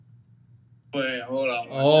Wait, hold on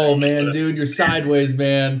one Oh second. man, dude, you're sideways,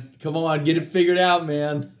 man. Come on, get it figured out,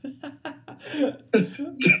 man.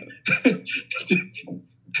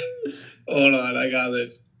 Hold on, I got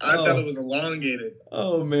this. I thought it Oh, was elongated.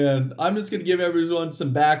 oh man. I'm just gonna give everyone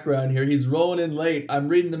some background here. He's rolling in late. I'm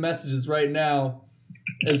reading the messages right now.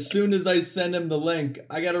 As soon as I send him the link,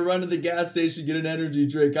 I gotta run to the gas station, get an energy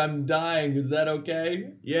drink. I'm dying. Is that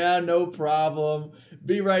okay? Yeah, no problem.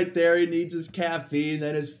 Be right there. He needs his caffeine,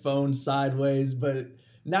 then his phone sideways. But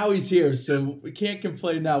now he's here, so we can't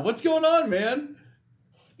complain now. What's going on, man?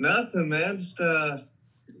 Nothing, man. Just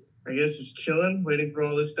I guess just chilling, waiting for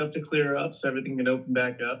all this stuff to clear up so everything can open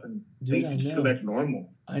back up and Dude, things I can just go back know. to normal.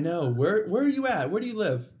 I know. Where are you at? Where do you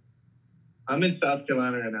live? I'm in South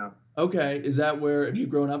Carolina right now. Okay, is that where have you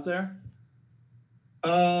grown up there?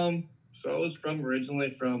 So I was originally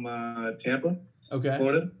from Tampa, Okay.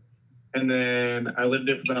 Florida, and then I lived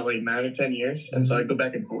there for about like 9 or 10 years, and so I go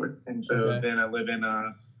back and forth, and so Okay. then I live in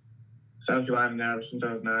South Carolina now ever since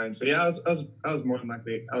I was 9. So yeah, I was more than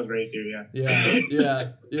likely I was raised here.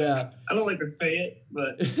 Yeah. Yeah. I don't like to say it,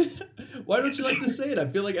 but Why don't you like to say it? I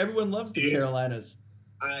feel like everyone loves the dude, Carolinas.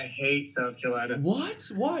 I hate South Carolina. What?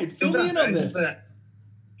 Why? Fill It's me not in on bad. It's just this. that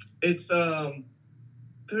it's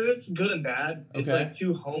there's just good and bad. It's Okay. like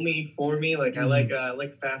too homey for me. Like I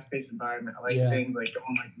like fast paced environment. I like Yeah. things like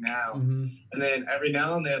going like now. Mm-hmm. And then every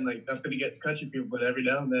now and then, like nothing against country people, but every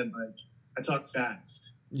now and then, like I talk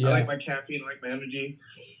fast. Yeah. I like my caffeine, I like my energy,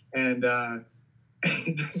 and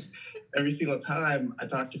every single time I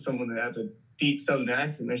talk to someone that has a deep Southern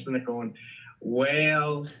accent, they're sitting there going,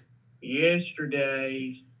 "Well,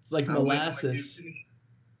 yesterday." It's like I went to my molasses. dude,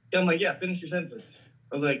 yeah, I'm like, yeah, finish your sentence.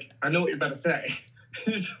 I was like, I know what you're about to say.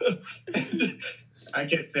 So, I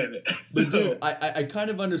can't stand it. So, But dude, I kind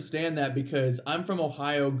of understand that because I'm from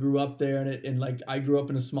Ohio, grew up there, and like I grew up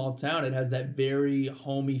in a small town. It has that very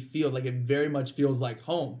homey feel, like it very much feels like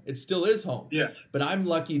home. It still is home. yeah, But I'm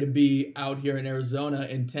lucky to be out here in Arizona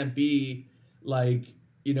in Tempe, like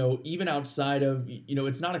even outside of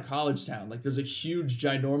it's not a college town. Like there's a huge,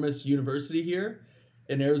 ginormous university here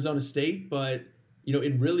in Arizona State, but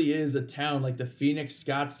it really is a town like the Phoenix,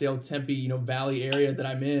 Scottsdale, Tempe, Valley area that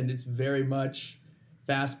I'm in. It's very much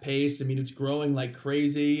fast paced. I mean, it's growing like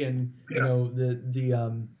crazy, and yeah,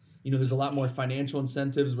 there's a lot more financial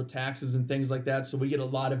incentives with taxes and things like that. So we get a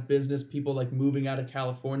lot of business people like moving out of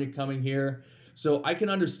California coming here. So I can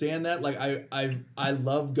understand that. Like I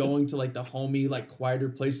love going to like the homey, like quieter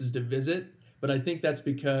places to visit. But I think that's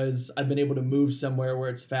because I've been able to move somewhere where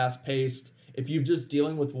it's fast paced. If you're just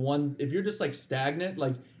dealing with one, if you're just like stagnant,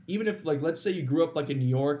 like even if like let's say you grew up like in New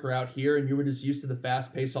York or out here and you were just used to the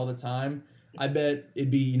fast pace all the time, I bet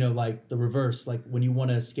it'd be like the reverse. Like when you want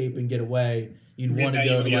to escape and get away, you'd want to yeah, you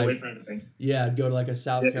go want to to get away like from everything. go to like a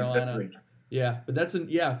South Yeah, Carolina. definitely. Yeah, but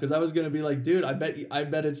because I was gonna be like, dude, I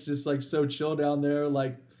bet it's just like so chill down there.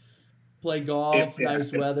 Like play golf, Yeah.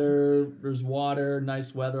 nice weather, there's water,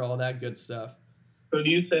 nice weather, all that good stuff. So do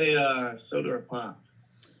you say soda or pop?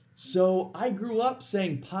 So I grew up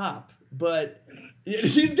saying pop, but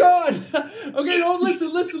he's gone. Okay, no,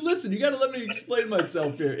 listen. You got to let me explain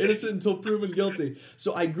myself here. Innocent until proven guilty.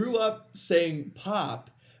 So I grew up saying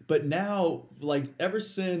pop, but now, like, ever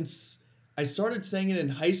since I started saying it in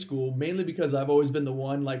high school, mainly because I've always been the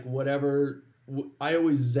one, like, whatever. I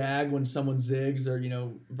always zag when someone zigs,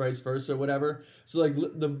 or vice versa, or whatever. So like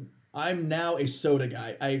I'm now a soda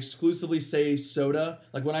guy. I exclusively say soda.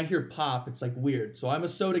 Like when I hear pop, it's like weird. So I'm a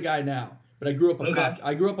soda guy now. But I grew up a Okay. pop.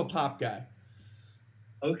 I grew up a pop guy.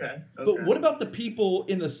 Okay. But what about the people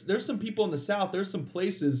in the? There's some people in the South. There's some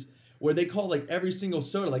places where they call like every single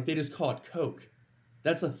soda, like they just call it Coke.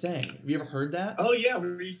 That's a thing. Have you ever heard that? Oh yeah,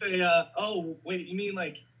 where you say, oh wait, you mean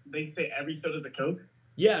like they say every soda's a Coke?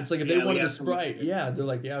 Yeah, it's like if Yeah, they we wanted a have some. Sprite, yeah, they're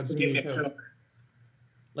like, yeah, just give me a Coke.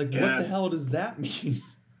 Like, what the Yeah. hell does that mean?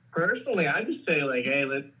 Personally, I just say like, hey,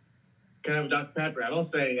 can I have a Dr. Pepper? I don't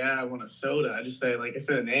say, yeah, I want a soda. I just say like I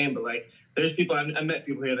said a name, but like there's people I met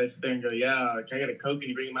people here that sit there and go, yeah, can I get a Coke? And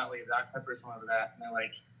you bring them out like a Dr. Pepper or something like that, and they're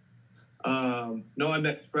like, no, I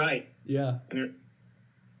meant Sprite. Yeah. And you're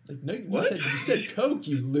like, no, what? You said Coke,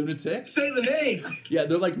 you lunatic. Say the name. Yeah,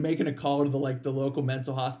 they're like making a call to the local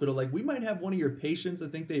mental hospital. Like, we might have one of your patients. I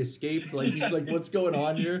think they escaped. Like, he's like, what's going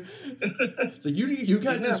on here? So you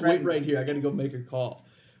guys just wait right here. I got to go make a call.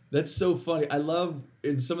 That's so funny. I love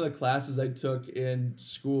in some of the classes I took in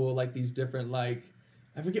school, like these different like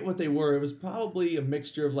I forget what they were. It was probably a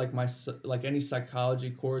mixture of like like any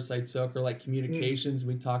psychology course I took or like communications.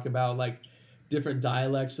 We talk about like different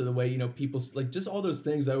dialects or the way people like just all those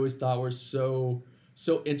things I always thought were so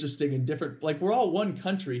interesting and different. Like we're all one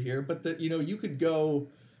country here, but that you could go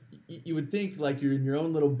you would think like you're in your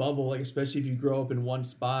own little bubble, like especially if you grow up in one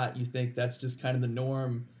spot, you think that's just kind of the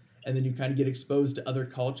norm, and then you kind of get exposed to other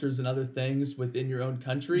cultures and other things within your own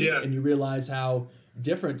country, Yeah, and you realize how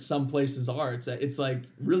different some places are. It's like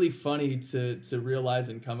really funny to realize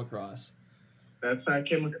and come across. that's how I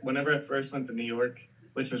came. Whenever I first went to New York,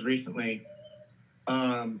 which was recently,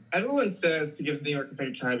 everyone says to give to New York a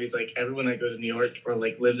second try because like everyone that goes to New York or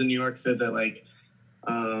like lives in New York says that like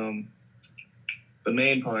the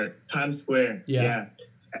main part, Times Square. Yeah.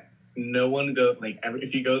 No one go like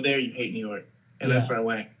if you go there, you hate New York, and that's where I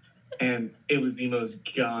went, and it was the most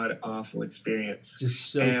god awful experience. Just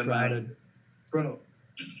so and crowded, like, bro.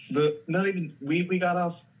 Not even we got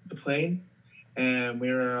off the plane, and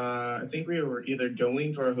we were I think we were either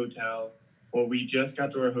going to our hotel or we just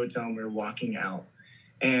got to our hotel and we were walking out,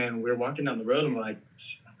 and we were walking down the road and we're like,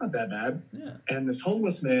 not that bad. Yeah. And this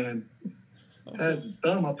homeless man has his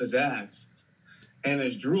thumb up his ass and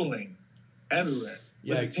is drooling everywhere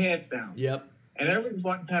with his pants down. Yep. And everybody's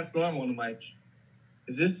walking past normal, and I'm like,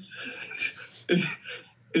 is this is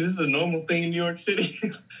this a normal thing in New York City?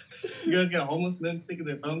 You guys got homeless men sticking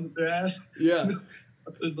their thumbs up their ass? Yeah.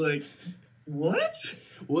 I was like, what?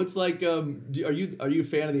 Well, it's like, are you a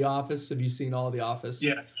fan of The Office? Have you seen all of The Office?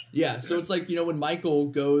 Yes. Yeah. So it's like, when Michael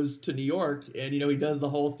goes to New York and, he does the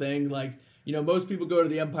whole thing, like, most people go to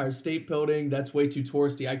the Empire State Building. That's way too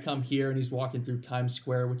touristy. I come here and he's walking through Times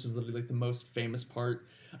Square, which is literally like the most famous part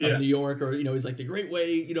of New York. Or, he's like, the great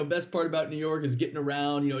way, best part about New York is getting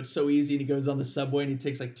around. It's so easy. And he goes on the subway and he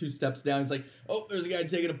takes like 2 steps down. He's like, oh, there's a guy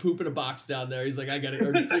taking a poop in a box down there. He's like, I got to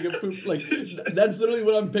take a poop. Like, that's literally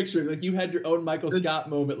what I'm picturing. Like, you had your own Michael Scott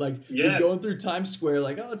moment. Like, you're going through Times Square,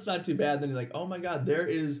 like, oh, it's not too bad. And then you're like, oh my God, there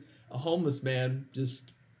is a homeless man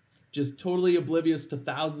just totally oblivious to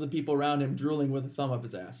thousands of people around him drooling with a thumb up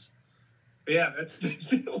his ass. Yeah,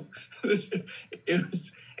 it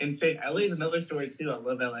was insane. LA is another story too. I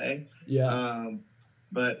love LA. Yeah.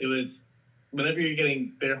 But it was whenever you're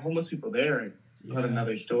getting there, homeless people there on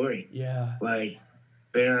another story. Yeah. Like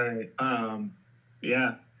they're I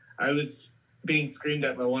was being screamed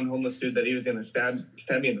at by one homeless dude that he was gonna stab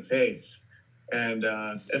me in the face, and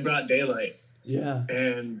in broad daylight. Yeah.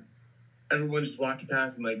 And everyone's just walking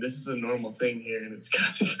past and like, this is a normal thing here, and it's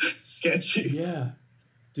kind of sketchy. Yeah.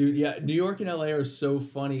 Dude, yeah, New York and LA are so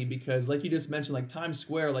funny because, like you just mentioned, like Times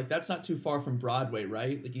Square, like that's not too far from Broadway,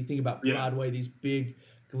 right? Like you think about Broadway, these big,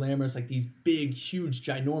 glamorous, like these big, huge,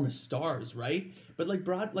 ginormous stars, right? But like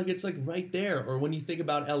it's like right there. Or when you think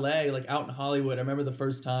about LA, like out in Hollywood, I remember the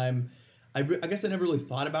first time, I guess I never really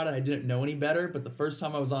thought about it. I didn't know any better. But the first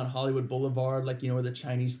time I was on Hollywood Boulevard, like, where the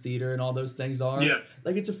Chinese theater and all those things are. Yeah.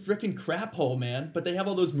 Like, it's a freaking crap hole, man. But they have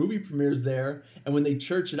all those movie premieres there. And when they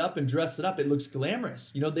church it up and dress it up, it looks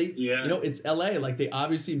glamorous. It's LA. Like, they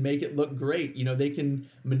obviously make it look great. They can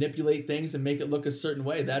manipulate things and make it look a certain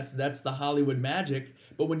way. That's the Hollywood magic.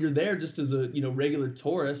 But when you're there just as a, regular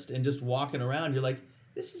tourist and just walking around, you're like,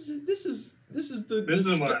 this is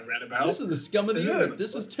what I read about. This is the scum of the earth.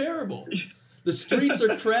 This is terrible. The streets are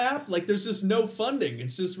crap. Like, there's just no funding.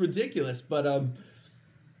 It's just ridiculous. But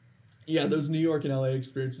those New York and LA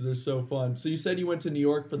experiences are so fun. So you said you went to New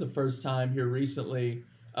York for the first time here recently.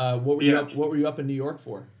 What were you up in New York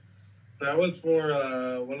for? That was for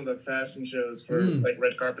one of the fashion shows for like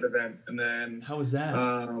red carpet event, and then how was that?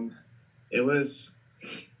 It was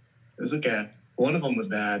okay. One of them was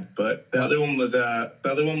bad, but the other one was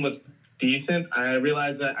decent. I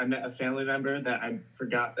realized that I met a family member that I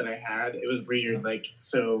forgot that I had. It was weird. Like,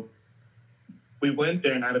 so we went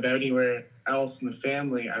there, and out of anywhere else in the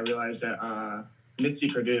family, I realized that Mitzi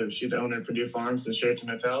Purdue, she's the owner of Purdue Farms and Sheraton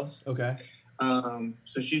Hotels. Okay.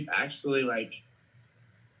 So she's actually like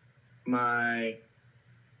my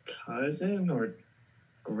cousin or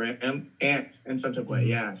aunt in some type of way.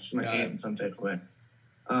 Yeah, she's my aunt in some type of way.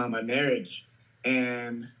 My marriage.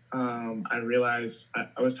 And I realized I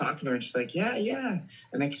was talking to her, and she's like, yeah.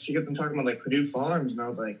 And then she kept on talking about like Purdue Farms, and I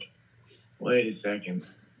was like, wait a second.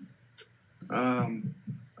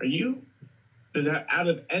 Is that out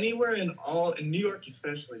of anywhere in New York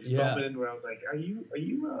especially, just bumping into where I was like, are you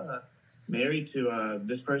married to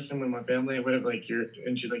this person with my family or whatever? Like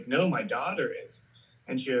and she's like, no, my daughter is.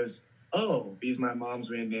 And she goes, oh, because my mom's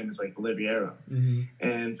maiden name is like Oliviero. Mm-hmm.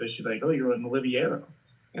 And so she's like, oh, you're an Oliviero.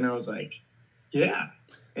 And I was like, yeah.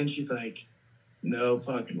 And she's like, no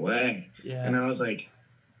fucking way. Yeah. And I was like,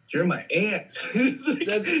 you're my aunt. Like,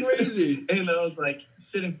 that's crazy. And I was like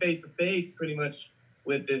sitting face to face pretty much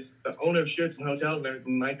with the owner of Sheraton Hotels and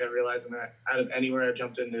everything like that, realizing that out of anywhere I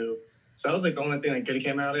jumped into. So that was like the only thing that could have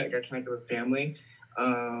came out of it. I got connected with family.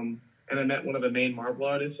 And I met one of the main Marvel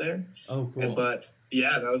artists there. Oh, cool. But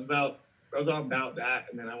yeah, that was about all about that.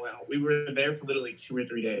 And then I went home. We were there for literally 2 or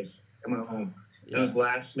 3 days. I went home. Yeah. It was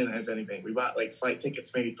last minute as anything. We bought like flight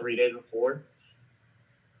tickets maybe 3 days before.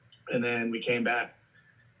 And then we came back.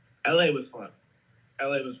 LA was fun. I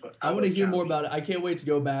want to hear more about it. I can't wait to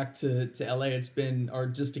go back to LA. It's been, or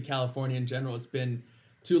just to California in general. It's been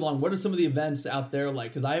too long. What are some of the events out there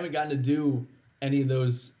like? Because I haven't gotten to do any of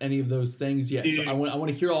those things yet. Dude, so I want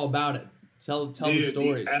to hear all about it. Tell the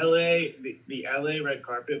stories. The LA red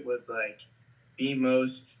carpet was like the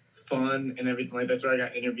most fun and everything like that. That's where I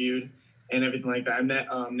got interviewed and everything like that. I met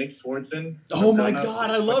Nick Swartzen. Oh my God,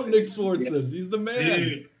 I love Nick Swartzen. Yeah. He's the man.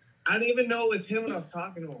 Dude, I didn't even know it was him when I was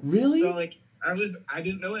talking to him. Really? So like I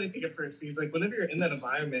didn't know anything at first because like whenever you're in that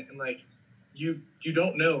environment and like you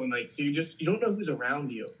don't know and like so you don't know who's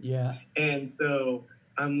around you. Yeah. And so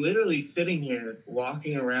I'm literally sitting here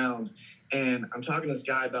walking around and I'm talking to this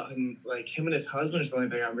guy about him and his husband or something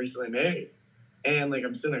that got recently married. And like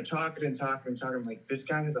I'm sitting there talking. I'm like, this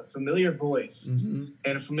guy has a familiar voice and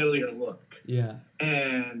a familiar look. Yeah.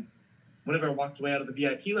 And whenever I walked away out of the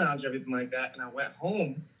VIP lounge, everything like that, and I went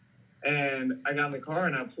home and I got in the car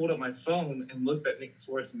and I pulled up my phone and looked at Nick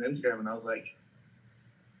Swartzen's Instagram and I was like,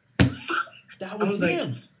 that was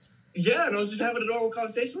him. Like, yeah, and I was just having a normal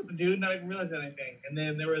conversation with the dude, not even realizing anything. And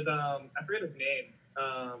then there was I forget his name,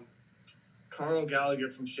 Carl Gallagher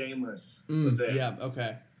from Shameless was there. Yeah,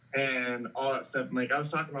 okay. And all that stuff. And like I was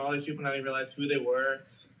talking to all these people and I didn't realize who they were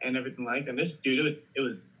and everything like that. And this dude, it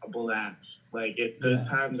was a blast. Like those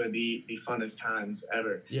times are the funnest times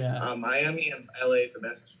ever. Yeah. Miami and LA is the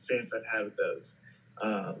best experience I've had with those.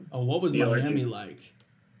 What was Miami like?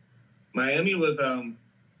 Miami was a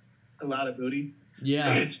lot of booty.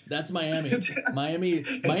 Yeah, that's Miami.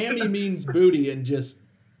 Miami means booty and just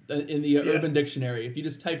in the Urban Dictionary. If you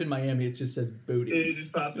just type in Miami, it just says booty. It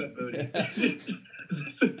just pops up booty.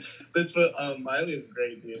 That's what Miami was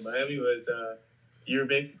great, dude. Miami was you're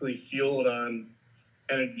basically fueled on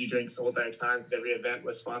energy drinks the whole entire time because every event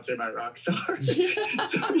was sponsored by Rockstar. Yeah.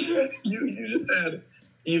 So you just had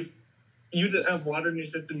you didn't have water in your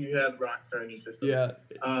system, you had Rockstar in your system.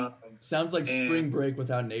 Yeah. Sounds like spring break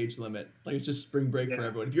without an age limit. Like it's just spring break for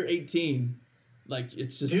everyone. If you're 18, like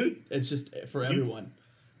it's just for everyone.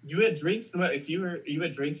 You had drinks no matter you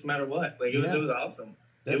had drinks no matter what. Like it was awesome.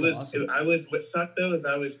 That's awesome. What sucked though is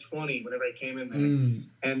I was 20 whenever I came in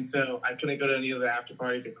there. And so I couldn't go to any of the after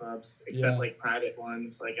parties or clubs except like private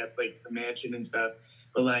ones, like at like the mansion and stuff.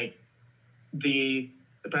 But like the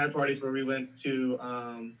private parties where we went to,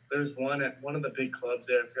 there's one at one of the big clubs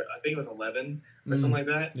there. I think it was 11 or something like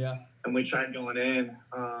that. Yeah. And we tried going in,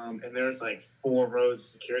 and there was like 4 rows of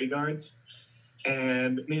security guards.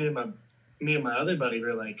 And me and my other buddy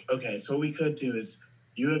were like, okay, so what we could do is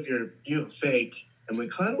you have a fake, and we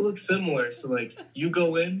kind of look similar. So like you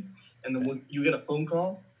go in, and then you get a phone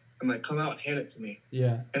call, and like come out and hand it to me.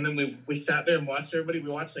 Yeah. And then we sat there and watched everybody. We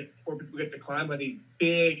watched like 4 people get declined by these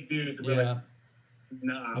big dudes, and we're like,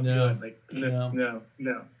 nah, I'm good. Like, no.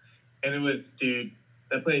 And it was, dude,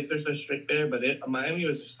 that place, they're so strict there, but Miami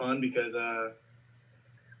was just fun because, I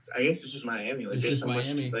guess it's just Miami. Like, there's so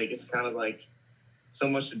much, like, it's kind of like so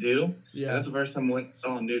much to do. Yeah. And that's the first time I went and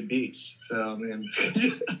saw a nude beach. So, man.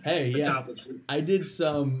 Hey, yeah. I did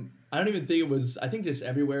some, I don't even think it was, I think just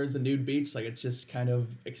everywhere is a nude beach. Like, it's just kind of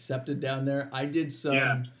accepted down there. I did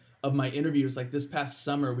some of my interviews, like this past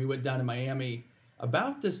summer, we went down to Miami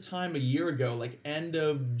about this time a year ago, like end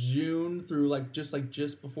of June through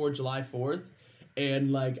just before July 4th.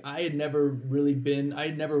 And like I had never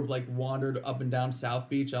like wandered up and down South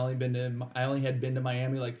Beach. I only had been to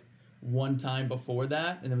Miami like one time before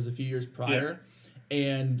that, and it was a few years prior. Yeah.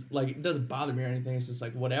 And like it doesn't bother me or anything. It's just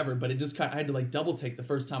like whatever. But it just I had to like double take the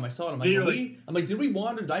first time I saw it. I'm like, did we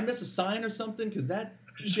wander? Did I miss a sign or something? Because that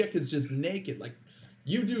chick is just naked. Like,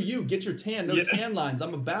 you do you. Get your tan. No tan lines.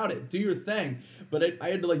 I'm about it. Do your thing. But I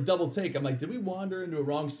had to like double take. I'm like, did we wander into a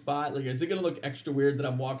wrong spot? Like, is it gonna look extra weird that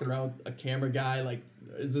I'm walking around with a camera guy? Like,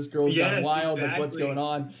 is this girl gone wild? Exactly. Like, what's going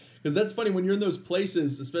on? Because that's funny when you're in those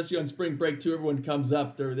places, especially on spring break too. Everyone comes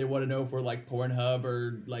up. They want to know if we're like Pornhub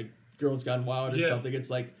or like Girls Gone Wild or something. It's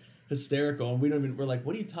like hysterical, and we're like,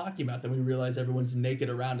 what are you talking about? Then we realize everyone's naked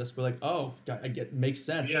around us. We're like, oh, makes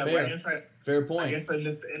sense. Yeah, fair point. I guess I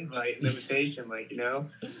missed the invitation, like, you know.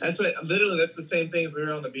 That's the same thing as we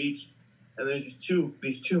were on the beach, and there's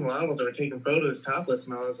these two models that were taking photos topless,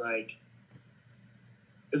 and I was like,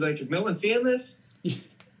 is no one seeing this?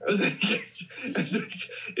 I was like,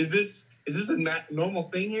 is this a normal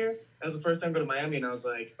thing here? That was the first time I go to Miami, and I was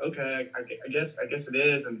like, okay, I guess it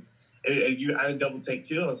is, and I had a double take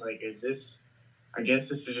too. I was like, I guess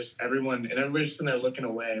this is just everyone, and everybody's just in there looking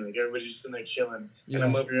away. Like, everybody's just in there chilling. Yeah. And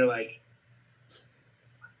I'm over here like,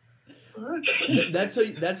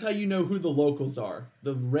 That's how you know who the locals are.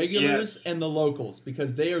 The regulars Yes. and the locals,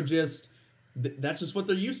 because they are just that's just what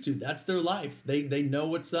they're used to. That's their life. They know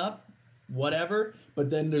what's up, whatever. But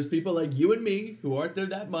then there's people like you and me who aren't there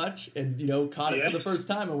that much and caught it for the first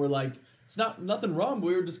time and we're like, it's nothing wrong.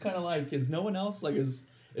 We were just kind of like, is no one else like is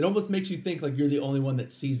it almost makes you think like you're the only one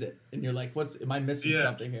that sees it and you're like, am I missing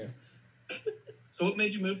something here? So what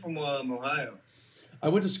made you move from Ohio? I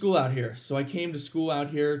went to school out here, so I came to school out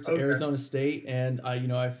here to Arizona State, and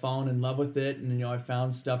I've fallen in love with it, and I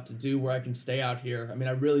found stuff to do where I can stay out here. I mean,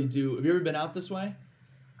 I really do. Have you ever been out this way?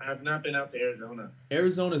 I have not been out to Arizona.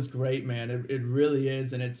 Arizona's great, man. It really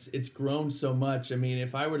is, and it's grown so much. I mean,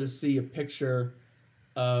 if I were to see a picture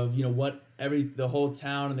of what the whole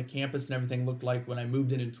town and the campus and everything looked like when I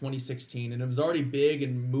moved in 2016, and it was already big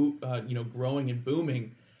and growing and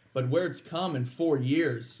booming, but where it's come in 4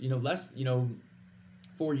 years,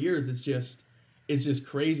 4 years, it's just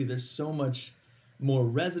crazy. There's so much more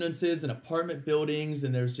residences and apartment buildings,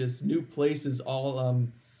 and there's just new places all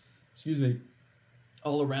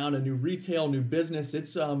around, and new retail, new business.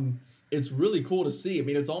 It's really cool to see. I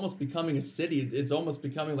mean, it's almost becoming a city. It's almost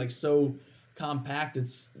becoming like so compact.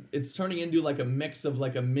 It's turning into like a mix of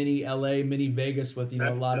like a mini LA, mini Vegas with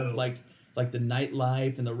a lot of like the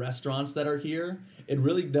nightlife and the restaurants that are here. It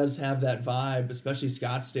really does have that vibe, especially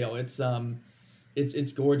Scottsdale.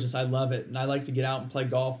 It's gorgeous. I love it, and I like to get out and play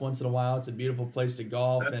golf once in a while. It's a beautiful place to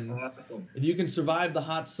golf. That's and awesome. If you can survive the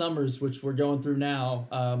hot summers, which we're going through now,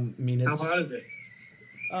 I mean, it's how hot is it?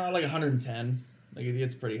 Like 110. Like it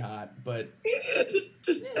gets pretty hot, but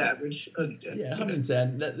just average 110. Yeah,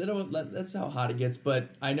 110. That's how hot it gets. But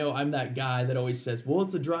I know I'm that guy that always says, "Well,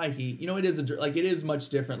 it's a dry heat." It is it is much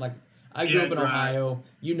different. Like I grew up in Ohio.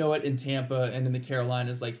 It in Tampa and in the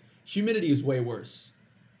Carolinas. Like humidity is way worse.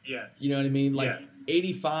 Yes. You know what I mean? Like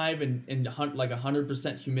 85 and like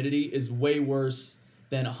 100% humidity is way worse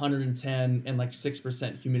than 110 and like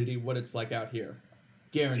 6% humidity. What it's like out here,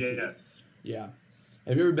 guaranteed. Yes. Yeah.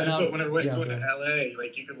 Have you ever been out? When I went to LA,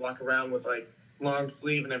 like you could walk around with like long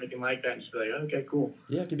sleeve and everything like that, and just be like, okay, cool.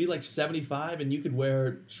 Yeah, it could be like 75, and you could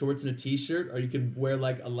wear shorts and a t-shirt, or you could wear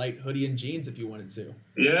like a light hoodie and jeans if you wanted to.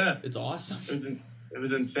 Yeah. It's awesome. It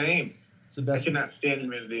was insane. It's the best. I cannot stand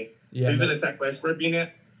humidity. Yeah. Have you been attacked by a scorpion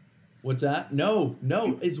yet? What's that? No.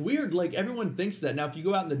 It's weird. Like everyone thinks that. Now, if you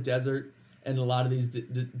go out in the desert and a lot of these,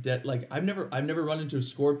 like I've never run into a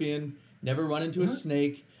scorpion, never run into a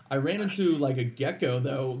snake. I ran into like a gecko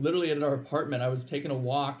though, literally at our apartment. I was taking a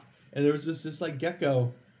walk and there was this like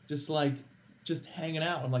gecko just hanging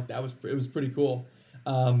out. I'm like, it was pretty cool.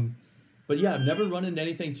 But yeah, I've never run into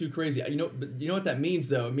anything too crazy. You know what that means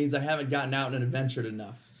though? It means I haven't gotten out and adventured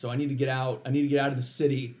enough. So I need to get out. I need to get out of the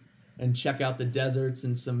city and check out the deserts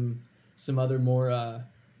and some other more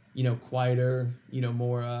quieter,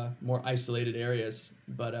 more isolated areas.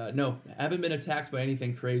 But no, I haven't been attacked by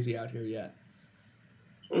anything crazy out here yet.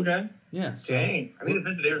 Okay. Yeah. So, dang. I need to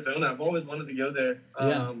visit Arizona. I've always wanted to go there.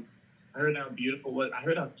 Yeah. I heard how beautiful it was. I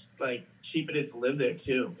heard how like cheap it is to live there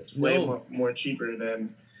too. It's way more cheaper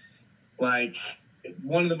than like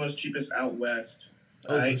one of the most cheapest out west.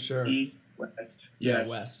 Oh, right? for sure. East, west. Yeah, yes.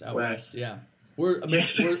 west. Out west. Yeah. We're the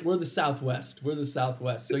Southwest. We're the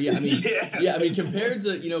Southwest. So yeah, I mean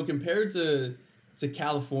compared to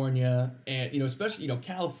California and especially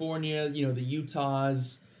California, the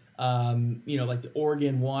Utahs, like the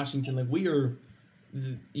Oregon, Washington, like we are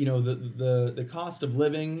the cost of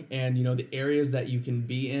living and the areas that you can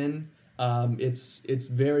be in, it's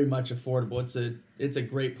very much affordable. It's a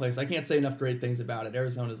great place. I can't say enough great things about it.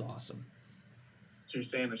 Arizona is awesome. So you're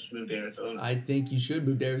saying I should move to Arizona? I think you should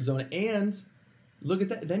move to Arizona, and look at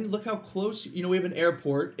that. Then look how close. We have an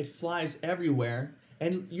airport. It flies everywhere,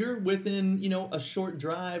 and you're within a short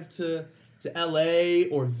drive to LA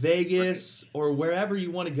or Vegas or wherever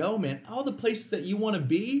you want to go, man. All the places that you want to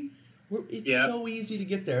be, it's so easy to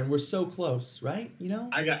get there, and we're so close, right?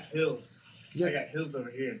 I got hills. I got hills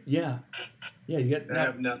over here. Yeah. You got. I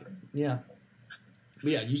have nothing. Yeah.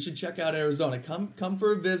 But yeah, you should check out Arizona. Come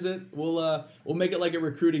for a visit. We'll make it like a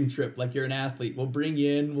recruiting trip, like you're an athlete. We'll bring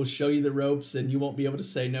you in. We'll show you the ropes, and you won't be able to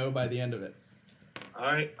say no by the end of it.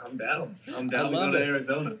 All right, I'm down. I'm down to go to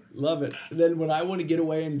Arizona. Love it. And then when I want to get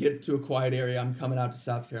away and get to a quiet area, I'm coming out to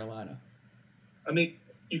South Carolina. I mean,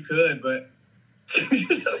 you could, but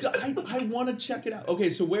I want to check it out. Okay,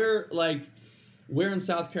 so where in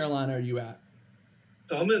South Carolina are you at?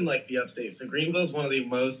 So I'm in like the upstate. So Greenville's one of the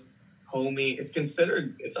most homey.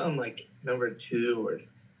 It's on like number 2 or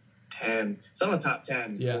 10. It's on the top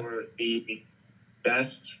 10 for the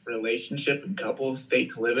best relationship and couple state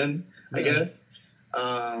to live in, I guess.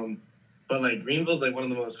 But But like Greenville's like one of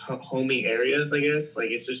the most homey areas, I guess.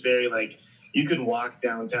 Like it's just very like you could walk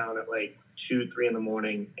downtown at like 2, 3 in the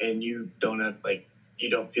morning and you don't have like you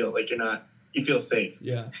don't feel like you feel safe.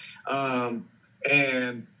 Yeah.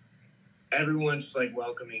 And everyone's just like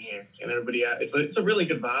welcoming here, and everybody it's a really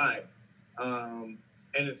good vibe. And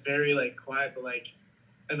it's very like quiet, but like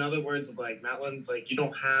in other words of like mountains, like you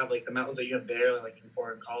don't have like the mountains that you have there, like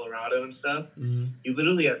or in Colorado and stuff. Mm-hmm. You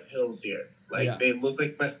literally have hills here. Like they look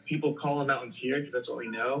like people call them mountains here because that's what we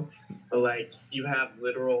know, but like you have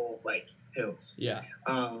literal like hills. Yeah.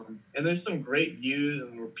 And there's some great views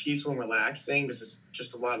and we're peaceful and relaxing. This is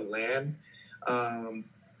just a lot of land.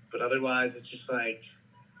 But otherwise, it's just like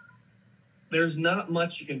there's not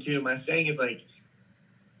much you can do. My saying is like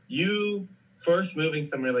you first moving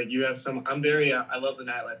somewhere, like you have some. I love the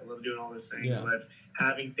nightlife. I love doing all those things. Yeah. I love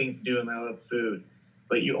having things to do, and I love food.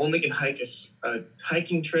 But you only can hike a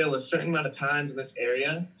hiking trail a certain amount of times in this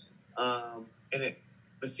area, and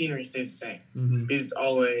the scenery stays the same. Mm-hmm.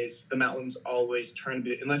 Because the mountains always turn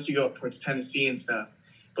unless you go up towards Tennessee and stuff.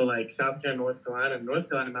 But like South Carolina, North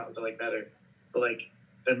Carolina mountains I like better. But like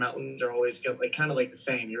their mountains are always like kind of like the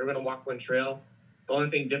same. You're gonna walk one trail. The only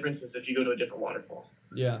thing difference is if you go to a different waterfall.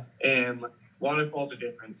 Yeah. And like, waterfalls are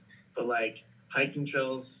different, but like hiking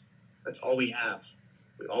trails, that's all we have.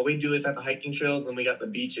 All we do is have the hiking trails, and we got the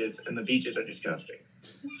beaches, and the beaches are disgusting.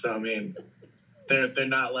 So I mean, they're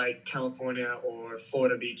not like California or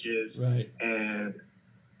Florida beaches, right? And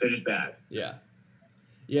they're just bad. Yeah.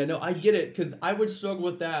 Yeah. No, I get it because I would struggle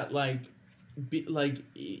with that. Like,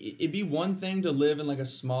 it'd be one thing to live in like a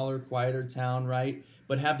smaller, quieter town, right?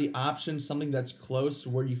 But have the option something that's close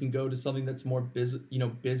where you can go to something that's more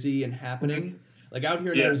busy and happening. Mm-hmm. Like out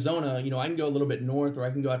here in Arizona, I can go a little bit north, or I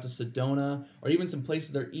can go out to Sedona, or even some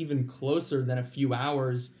places that are even closer than a few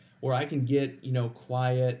hours where I can get,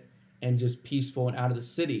 quiet and just peaceful and out of the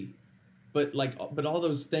city. But all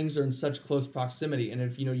those things are in such close proximity. And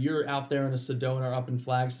if, you're out there in a Sedona or up in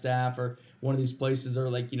Flagstaff or one of these places, or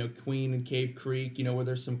like, Queen and Cave Creek, where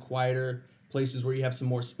there's some quieter places where you have some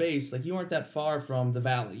more space, like you aren't that far from the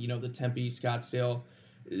valley, the Tempe, Scottsdale.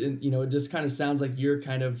 And, it just kind of sounds like you're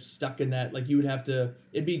kind of stuck in that. Like you would have to,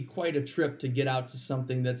 it'd be quite a trip to get out to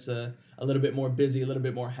something that's a little bit more busy, a little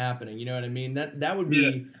bit more happening. You know what I mean? That would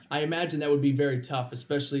be, I imagine that would be very tough,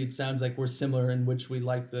 especially it sounds like we're similar in which we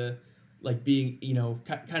like being,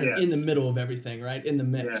 kind of in the middle of everything, right? In the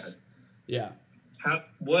mix. Yeah.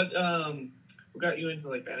 What got you into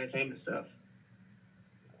like the entertainment stuff?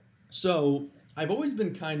 So I've always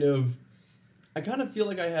been I kind of feel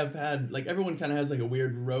like I have had, like, everyone kind of has like a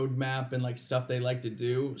weird roadmap and like stuff they like to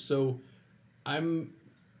do. So when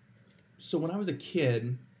I was a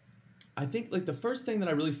kid, I think like the first thing that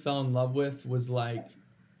I really fell in love with was like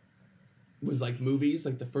movies.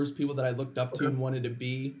 Like the first people that I looked up to and wanted to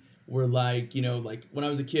be were like, like when I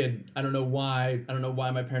was a kid, I don't know why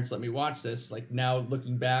my parents let me watch this. Like now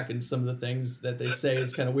looking back and some of the things that they say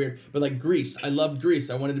is kind of weird, but like Grease, I loved Grease.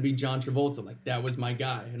 I wanted to be John Travolta. Like that was my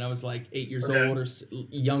guy. And I was like 8 years old or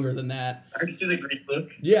younger than that. I can see the Grease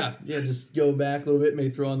look. Yeah. Just go back a little bit,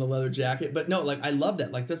 maybe throw on the leather jacket, but no, like I love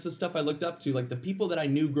that. Like that's the stuff I looked up to. Like the people that I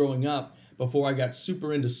knew growing up before I got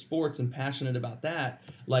super into sports and passionate about that,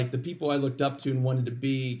 like the people I looked up to and wanted to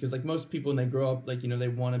be, because like most people when they grow up, like, they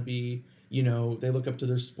want to be, they look up to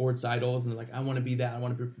their sports idols and they're like, I want to be that. I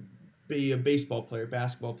want to be a baseball player,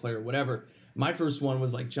 basketball player, whatever. My first one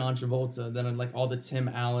was like John Travolta. Then I like all the Tim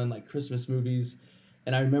Allen, like Christmas movies.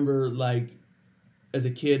 And I remember like as a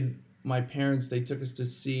kid, my parents, they took us to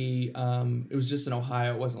see, it was just in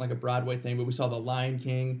Ohio. It wasn't like a Broadway thing, but we saw The Lion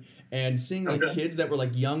King, and seeing like kids that were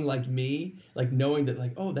like young like me, like knowing that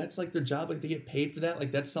like, oh, that's like their job, like they get paid for that,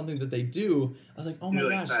 like that's something that they do. I was like, oh my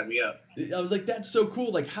gosh. Sign me up. I was like, that's so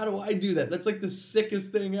cool. Like, how do I do that? That's like the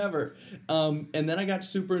sickest thing ever. And then I got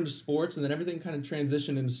super into sports, and then everything kind of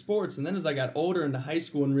transitioned into sports. And then as I got older into high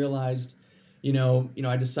school and realized,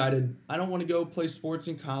 I decided I don't want to go play sports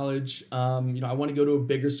in college. I want to go to a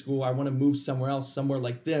bigger school. I want to move somewhere else, somewhere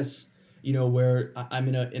like this, where I'm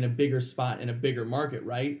in a bigger spot, in a bigger market,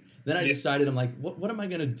 right? Then I decided, I'm like, what am I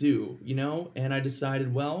going to do, And I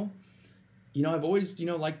decided, well, I've always,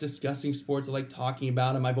 liked discussing sports. I like talking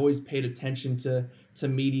about them. I've always paid attention to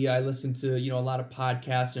media. I listened to, a lot of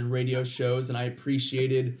podcasts and radio shows, and I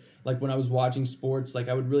appreciated, like, when I was watching sports, like,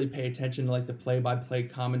 I would really pay attention to, like, the play-by-play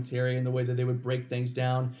commentary and the way that they would break things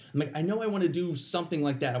down. I'm like, I know I want to do something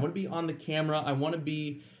like that. I want to be on the camera. I want to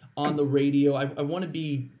be on the radio. I want to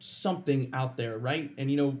be something out there, right?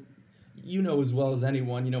 And, you know as well as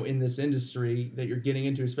anyone, you know, in this industry that you're getting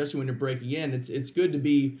into, especially when you're breaking in, it's good to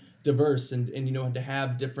be diverse and you know, to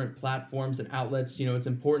have different platforms and outlets. You know, it's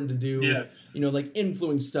important to do, Yes. you know, like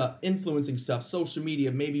influencing stuff, social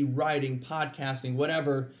media, maybe writing, podcasting,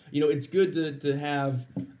 whatever. You know, it's good to have,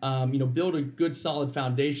 you know, build a good solid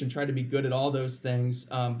foundation, try to be good at all those things.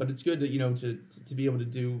 But it's good to, you know, to be able to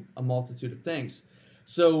do a multitude of things.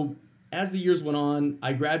 So as the years went on,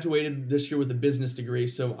 I graduated this year with a business degree.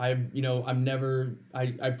 So I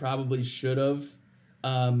probably should have,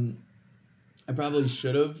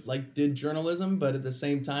 like did journalism, but at the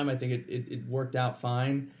same time, I think it worked out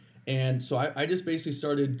fine. And so I just basically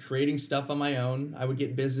started creating stuff on my own. I would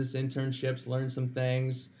get business internships, learn some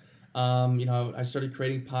things. You know, I started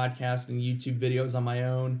creating podcasts and YouTube videos on my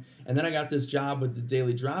own. And then I got this job with the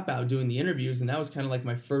Daily Dropout doing the interviews. And that was kind of like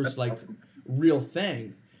my first like Awesome. real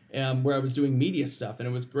thing. Where I was doing media stuff, and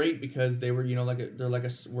it was great because they were, you know,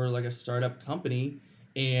 we're like a startup company,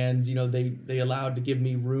 and you know they allowed to give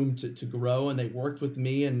me room to grow, and they worked with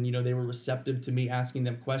me, and you know they were receptive to me asking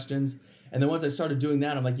them questions. And then once I started doing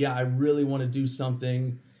that, I'm like, yeah, I really want to do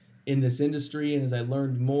something in this industry. And as I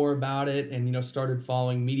learned more about it, and you know started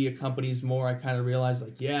following media companies more, I kind of realized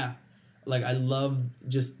like, yeah, like I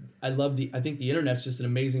think the internet's just an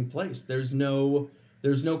amazing place. There's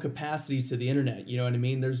no capacity to the internet. You know what I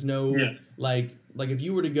mean? There's no Yeah. like if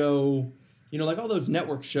you were to go, you know, like all those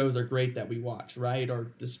network shows are great that we watch, right?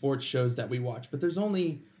 Or the sports shows that we watch, but there's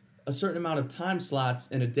only a certain amount of time slots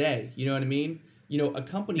in a day. You know what I mean? You know, a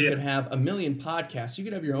company could Yeah. have a million podcasts. You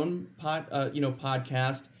could have your own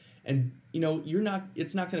podcast, and you know,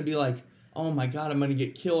 it's not going to be like, oh my God, I'm going to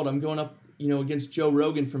get killed. I'm going up, you know, against Joe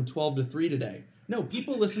Rogan from 12 to 3 today. No,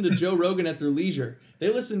 people listen to Joe Rogan at their leisure. They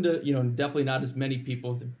listen to, you know, definitely not as many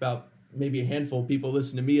people, about maybe a handful of people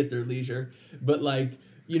listen to me at their leisure, but like,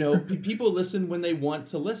 you know, people listen when they want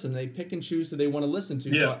to listen. They pick and choose who they want to listen to.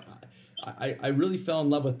 Yeah. So I really fell in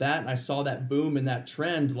love with that, and I saw that boom and that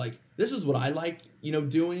trend. Like, this is what I like, you know,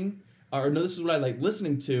 doing, or no, this is what I like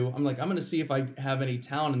listening to. I'm like, I'm going to see if I have any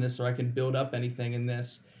talent in this, or I can build up anything in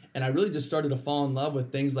this. And I really just started to fall in love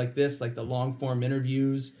with things like this, like the long form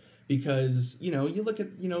interviews, because, you know, you look at,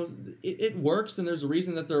 you know, it works, and there's a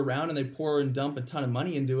reason that they're around, and they pour and dump a ton of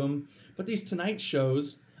money into them. But these Tonight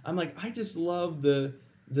shows, I'm like, I just love the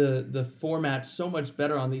format so much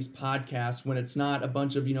better on these podcasts when it's not a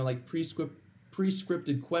bunch of, you know, like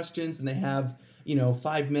pre-scripted questions, and they have, you know,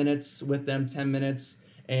 5 minutes with them, 10 minutes,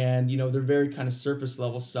 and, you know, they're very kind of surface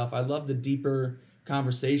level stuff. I love the deeper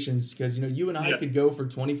conversations, because, you know, you and I could go for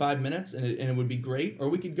 25 minutes and it would be great, or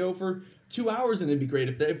we could go for 2 hours and it'd be great.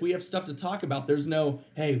 If we have stuff to talk about, there's no,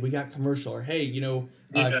 hey, we got commercial, or hey, you know,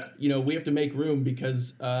 we have to make room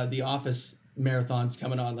because the Office marathon's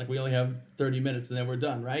coming on. Like, we only have 30 minutes and then we're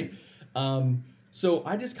done, right? So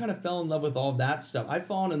I just kind of fell in love with all that stuff. I've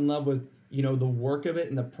fallen in love with, you know, the work of it,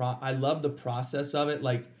 and I love the process of it,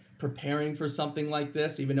 like preparing for something like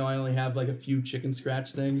this, even though I only have like a few chicken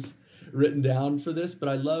scratch things written down for this, but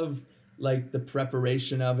I love like the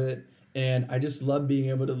preparation of it. And I just love being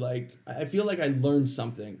able to, like, I feel like I learned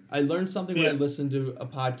something. I learned something when I listen to a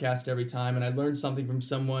podcast every time, and I learned something from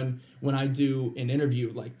someone when I do an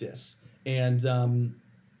interview like this. And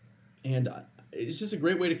it's just a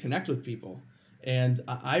great way to connect with people. And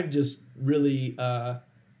I've just really, I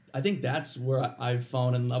think that's where I've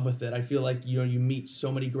fallen in love with it. I feel like, you know, you meet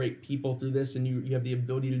so many great people through this, and you have the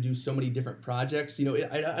ability to do so many different projects. You know,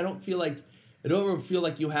 I don't feel like, I don't ever feel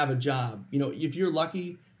like you have a job. You know, if you're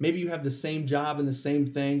lucky, maybe you have the same job and the same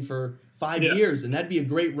thing for 5 years, and that'd be a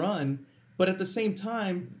great run. But at the same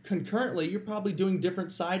time, concurrently, you're probably doing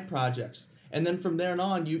different side projects. And then from there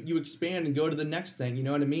on, you expand and go to the next thing. You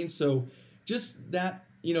know what I mean? So just that,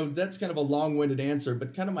 you know, that's kind of a long-winded answer,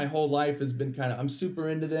 but kind of my whole life has been kind of, I'm super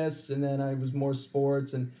into this, and then I was more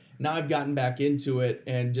sports, and now I've gotten back into it,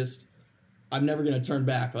 and just, I'm never going to turn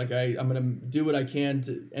back. Like, I'm going to do what I can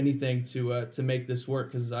to anything to make this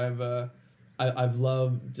work, because I've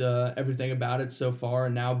loved everything about it so far,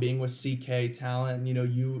 and now being with CK Talent, you know,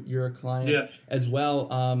 you're a client as well.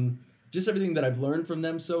 Just everything that I've learned from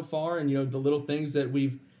them so far, and, you know, the little things that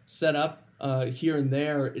we've set up here and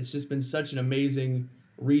there, it's just been such an amazing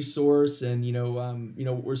resource. And, you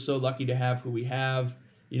know, we're so lucky to have who we have,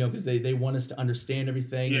 you know, because they want us to understand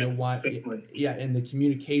everything, you know, why, and the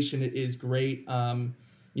communication is great.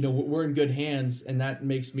 You know, we're in good hands, and that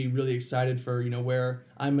makes me really excited for, you know, where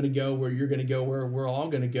I'm going to go, where you're going to go, where we're all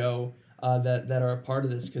going to go, that are a part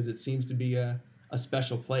of this, because it seems to be a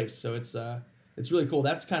special place. So it's really cool.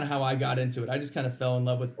 That's kind of how I got into it. I just kind of fell in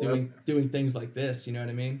love with doing things like this. You know what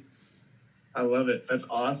I mean? I love it. That's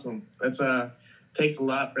awesome. That's takes a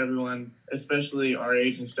lot for everyone, especially our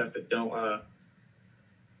age and stuff, that don't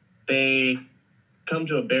they come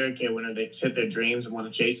to a barricade when they hit their dreams and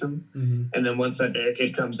want to chase them. Mm-hmm. And then once that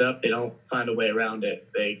barricade comes up, they don't find a way around it.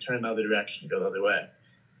 They turn the other direction, go the other way.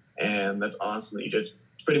 And that's awesome. You just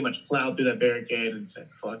pretty much plow through that barricade and say,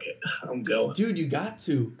 fuck it, I'm going. Dude, you got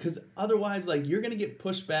to, because otherwise, like, you're going to get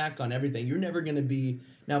pushed back on everything. You're never going to be,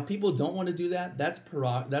 now people don't want to do that.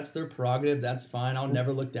 That's their prerogative. That's fine. I'll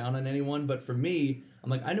never look down on anyone. But for me,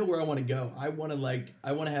 I'm like, I know where I want to go. I want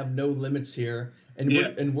to have no limits here.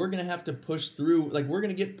 And we're going to have to push through, like, we're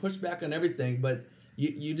going to get pushed back on everything. But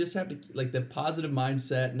you just have to, like, the positive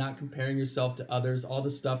mindset, not comparing yourself to others, all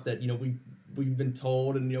the stuff that, we've been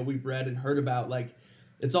told and, we've read and heard about, like,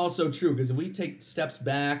 it's also true, because if we take steps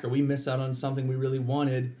back or we miss out on something we really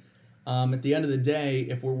wanted, at the end of the day,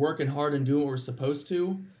 if we're working hard and doing what we're supposed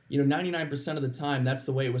to, 99% of the time, that's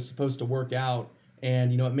the way it was supposed to work out.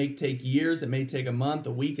 And, it may take years, it may take a month,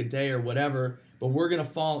 a week, a day, or whatever, but we're going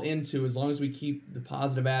to fall into, as long as we keep the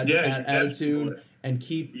positive attitude and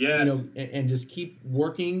keep, and just keep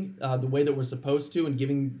working the way that we're supposed to, and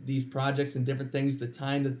giving these projects and different things the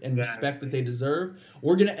time and respect that they deserve,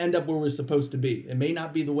 we're going to end up where we're supposed to be. It may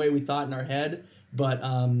not be the way we thought in our head, but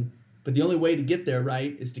the only way to get there,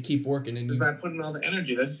 right, is to keep working. And by putting all the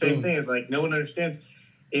energy. That's the same thing. Is like, no one understands.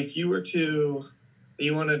 If you were to,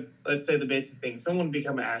 you want to, let's say the basic thing, someone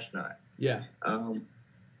become an astronaut. Yeah.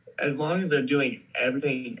 As long as they're doing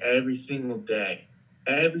everything every single day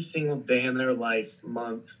in their life,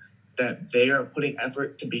 month, that they are putting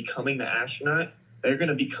effort to becoming the astronaut, they're going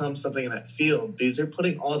to become something in that field, because they're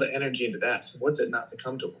putting all the energy into that. So what's it not to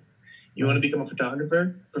come to them? You want to become a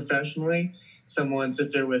photographer professionally? Someone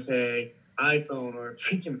sits there with a iPhone or a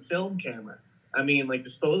freaking film camera. I mean, like,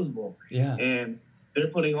 disposable. Yeah. And they're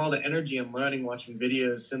putting all the energy in learning, watching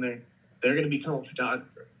videos, and they're going to become a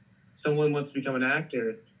photographer. Someone wants to become an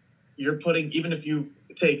actor. You're putting, even if it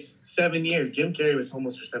takes 7 years, Jim Carrey was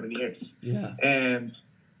homeless for 7 years. Yeah. And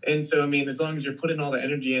so, I mean, as long as you're putting all the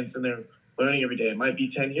energy in, so they're learning every day, it might be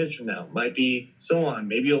 10 years from now, it might be so on.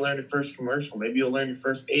 Maybe you'll learn your first commercial. Maybe you'll learn your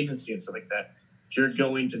first agency and stuff like that. You're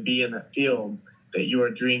going to be in that field that you are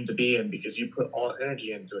dreamed to be in, because you put all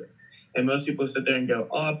energy into it. And most people sit there and go,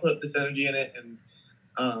 oh, I put this energy in it, and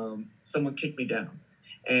someone kicked me down,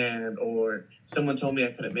 or someone told me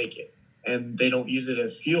I couldn't make it. And they don't use it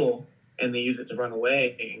as fuel, and they use it to run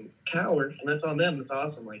away and cower, and that's on them. That's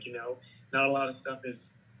awesome. Like, not a lot of stuff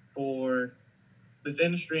is for this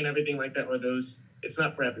industry and everything like that, or it's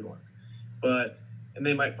not for everyone. And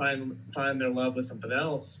they might find their love with something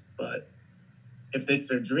else, but if it's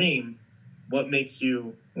their dream, what makes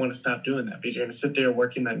you want to stop doing that? Because you're going to sit there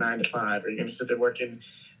working that 9 to 5, or you're going to sit there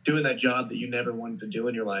doing that job that you never wanted to do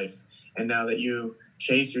in your life. And now that you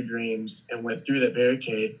chase your dreams and went through that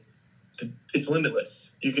barricade, it's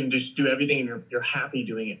limitless. You can just do everything, and you're happy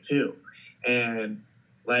doing it too. And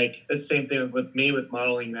like, that's the same thing with me, with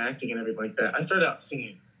modeling and acting and everything like that. I started out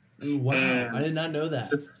singing. Ooh, wow. I did not know that.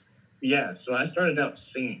 So I started out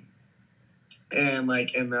singing. And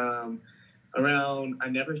around, I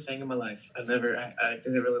never sang in my life. I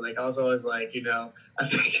didn't really, like, I was always like, I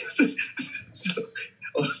think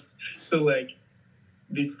so like,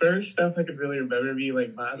 the first stuff I could really remember me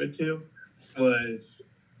like vibing to was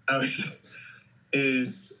when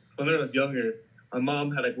I was younger, my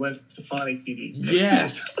mom had a Gwen Stefani CD.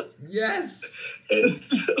 Yes. And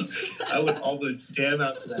so I would always jam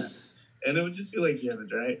out to that, and it would just be like jamming,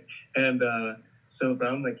 right? And so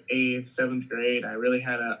around like 8th, 7th grade, I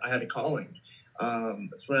had a calling.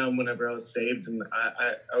 That's whenever I was saved, and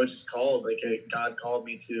I was just called, like, God called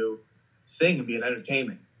me to sing and be an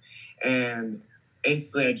entertainment, and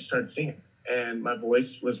instantly I just started singing, and my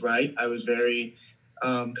voice was right. I was very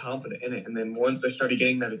confident in it. And then once I started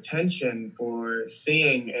getting that attention for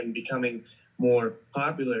singing and becoming more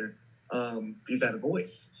popular, because I had a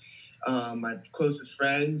voice, my closest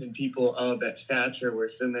friends and people of that stature were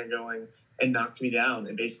sitting there going and knocked me down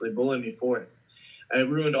and basically bullied me for it. It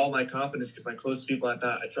ruined all my confidence, because my closest people I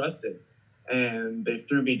thought I trusted, and they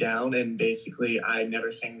threw me down, and basically I never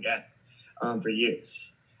sang again for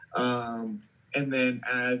years. And then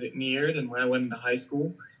as it neared, and when I went into high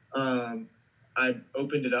school, I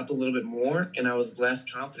opened it up a little bit more, and I was less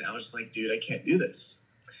confident. I was just like, dude, I can't do this.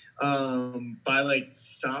 By like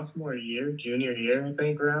sophomore year, junior year, I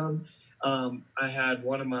think around, I had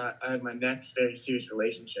my next very serious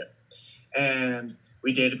relationship, and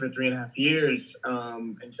we dated for 3.5 years,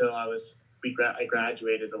 until I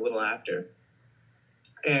graduated a little after,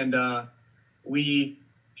 and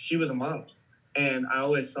she was a model. And I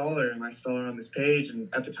always saw her, and I saw her on this page, and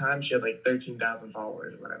at the time she had like 13,000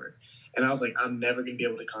 followers or whatever. And I was like, I'm never gonna be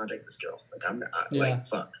able to contact this girl. Like like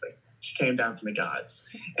fuck. Like she came down from the gods.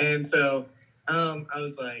 And so I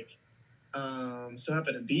was like, so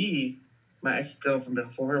happened to be my ex-girlfriend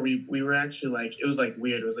before her, we were actually like, it was like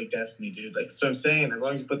weird. It was like destiny, dude. Like, so I'm saying, as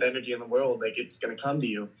long as you put the energy in the world, like it's going to come to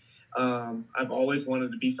you. I've always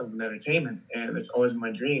wanted to be something in entertainment, and it's always been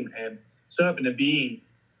my dream. And so happened to be,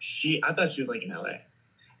 I thought she was like in LA.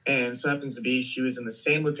 And so happens to be, she was in the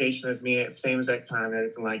same location as me at the same exact time and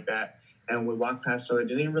everything like that. And we walked past each other,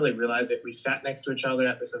 didn't even really realize it. We sat next to each other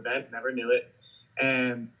at this event, never knew it,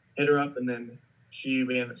 and hit her up. And then we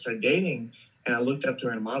ended up started dating. And I looked up to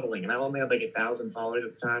her in modeling, and I only had like 1,000 followers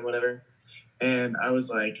at the time, whatever. And I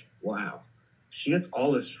was like, wow, she gets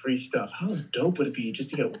all this free stuff. How dope would it be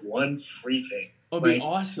just to get one free thing? It'd be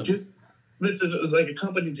awesome. Just, it was like a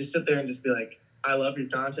company to sit there and just be like, I love your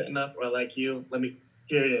content enough, or I like you.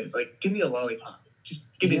 Here it is. Like, give me a lollipop. Just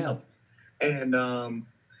give me something. And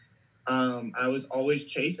I was always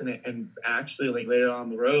chasing it. And actually, like later on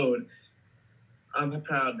the road, I'm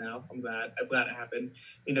proud now. I'm glad it happened.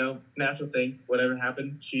 You know, natural thing. Whatever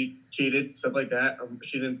happened, she cheated, stuff like that.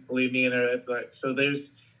 She didn't believe me, and so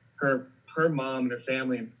there's her mom and her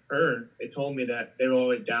family and her. They told me that they were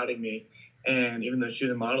always doubting me, and even though she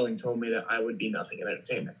was in modeling, told me that I would be nothing in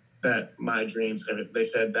entertainment. That my dreams and everything. They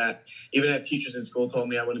said that even at teachers in school told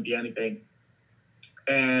me I wouldn't be anything.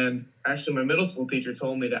 And actually, my middle school teacher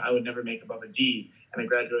told me that I would never make above a D, and I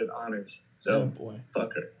graduated with honors. So,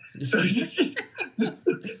 fuck her. So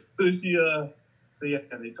yeah,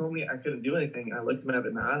 they told me I couldn't do anything. And I looked them up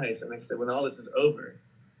in the eyes, and I said, when all this is over,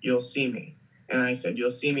 you'll see me. And I said, you'll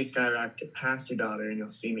see me skyrocket past your daughter, and you'll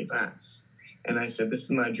see me pass. And I said, this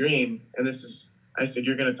is my dream, and I said,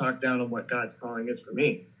 you're going to talk down on what God's calling is for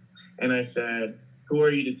me. And I said, who are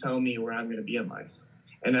you to tell me where I'm going to be in life?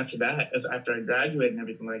 And after that, after I graduated and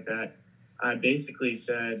everything like that, I basically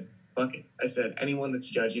said, fuck it. I said, anyone that's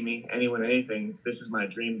judging me, anything, this is my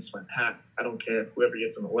dream, this is my path. I don't care whoever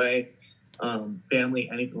gets in the way, family,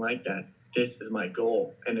 anything like that. This is my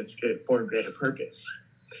goal, and it's good for a greater purpose.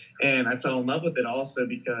 And I fell in love with it also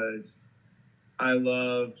because I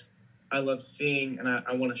love seeing, and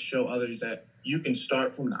I want to show others that you can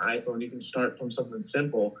start from an iPhone, you can start from something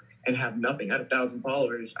simple and have nothing. I had 1,000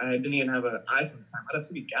 followers. I didn't even have an iPhone at the time. I had a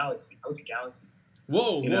freaking Galaxy. I was a Galaxy.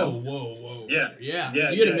 Whoa. Yeah.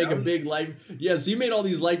 So you had to make a big life. Yeah, so you made all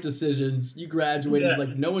these life decisions. You graduated, like,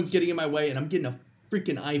 no one's getting in my way, and I'm getting a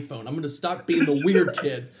freaking iPhone. I'm going to stop being the weird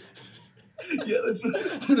kid. Yeah,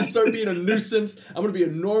 I'm going to start being a nuisance. I'm going to be a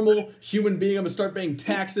normal human being. I'm going to start paying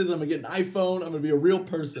taxes. I'm going to get an iPhone. I'm going to be a real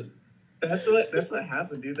person. That's what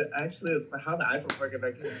happened, dude. Actually, how the iPhone worked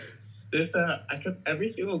back then. I kept every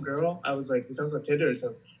single girl. I was like, because I was on Tinder or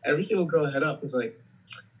something. Every single girl I hit up was like,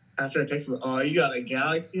 after I texted them, oh, you got a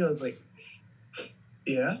Galaxy? I was like,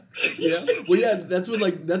 yeah. Yeah. Well, yeah. That's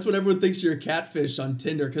what everyone thinks you're a catfish on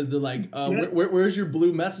Tinder, because they're like, where's your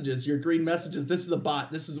blue messages, your green messages? This is a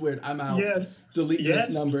bot. This is weird. I'm out. Yes. Delete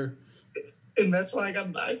this number. And that's why I got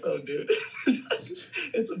an iPhone, dude.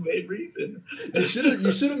 It's a main reason.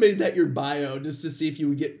 You should have made that your bio, just to see if you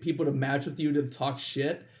would get people to match with you to talk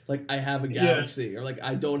shit. Like, I have a Galaxy, or like,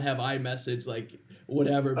 I don't have iMessage, like,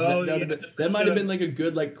 whatever. That might have been like a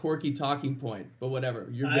good, like, quirky talking point, but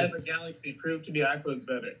whatever. I have a Galaxy. Prove to me iPhone's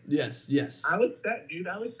better. Yes. I would set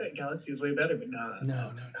Galaxy is way better, but no.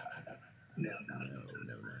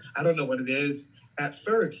 I don't know what it is. At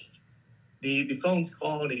first, the phone's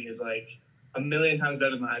quality is like 1,000,000 times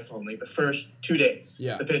better than the iPhone. Like the first 2 days,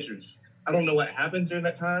 the pictures. I don't know what happens during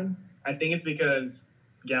that time. I think it's because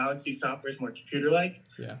Galaxy software is more computer-like,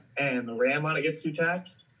 and the RAM on it gets too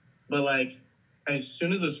taxed. But like, as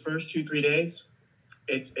soon as those first 2-3 days,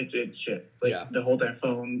 it's shit. Like the whole damn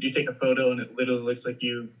phone, you take a photo and it literally looks like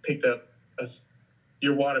you picked up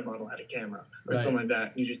your water bottle had a camera or something like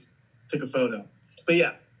that. And you just took a photo. But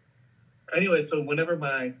yeah. Anyway, so whenever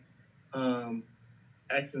my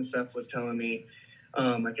ex and stuff was telling me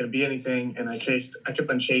I couldn't be anything, and I kept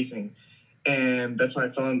on chasing, and that's why I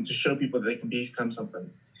fell in, to show people that they can become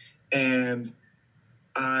something. And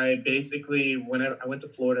I basically I went to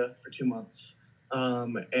Florida for 2 months,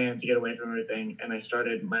 and to get away from everything. And I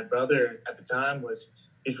started. My brother at the time he's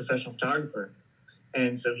a professional photographer,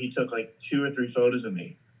 and so he took like 2 or 3 photos of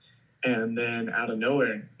me. And then out of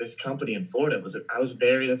nowhere, this company in Florida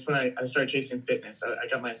that's when I started chasing fitness. I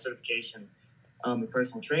got my certification in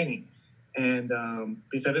personal training. And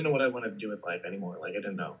because I didn't know what I wanted to do with life anymore. Like, I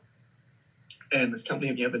didn't know. And this company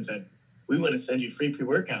hit me up and said, we want to send you free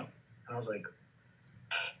pre-workout. And I was like,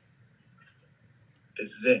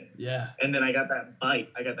 this is it. Yeah. And then I got that bite.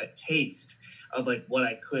 I got that taste of like what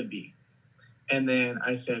I could be. And then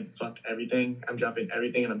I said, fuck everything. I'm dropping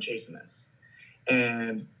everything and I'm chasing this.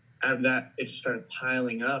 And after that, it just started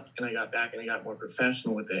piling up, and I got back and I got more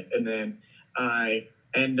professional with it. And then I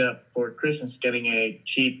end up for Christmas getting a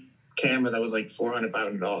cheap camera that was like $400,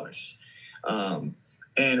 $500.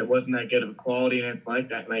 And it wasn't that good of a quality and anything like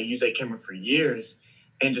that. And I used that camera for years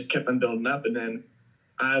and just kept on building up. And then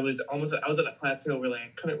I was at a plateau where like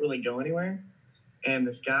I couldn't really go anywhere. And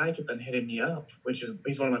this guy kept on hitting me up,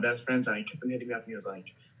 he's one of my best friends. And he kept on hitting me up, and he was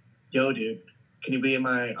like, yo, dude, can you be in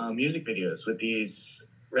my music videos with these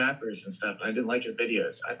rappers and stuff? And I didn't like his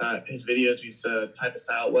videos. I thought his videos, his type of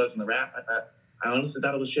style it was in the rap, I honestly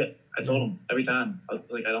thought it was shit. I told him every time. I was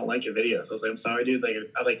like, I don't like your videos. I was like, I'm sorry, dude. Like,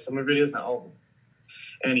 I like some of your videos, not all of them.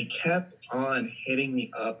 And he kept on hitting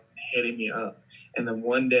me up. And then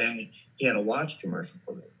one day he had a watch commercial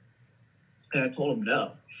for me. And I told him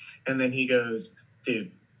no. And then he goes,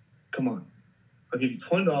 dude, come on. I'll give you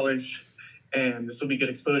 $20 and this will be good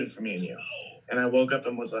exposure for me and you. And I woke up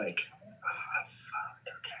and was like, fuck,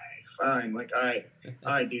 okay, fine. Like, all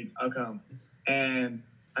right, dude, I'll come. And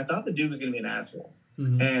I thought the dude was going to be an asshole.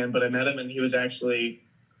 Mm-hmm. But I met him, and he was actually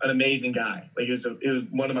an amazing guy. Like, he was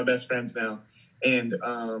one of my best friends now. And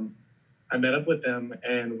I met up with him,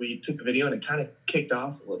 and we took the video, and it kind of kicked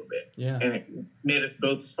off a little bit. Yeah. And it made us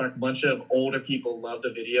both spark a bunch of older people love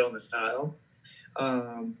the video and the style.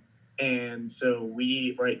 And so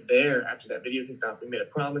we, right there, after that video kicked off, we made a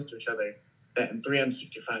promise to each other that in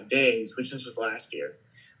 365 days, which this was last year,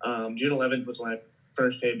 June 11th was my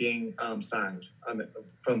first day being signed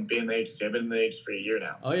from being in the agency. I've been in the agency for a year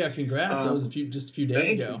now. Oh yeah, congrats! That was just a few days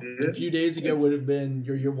ago. A few days ago would have been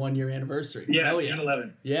your 1 year anniversary. Yeah, June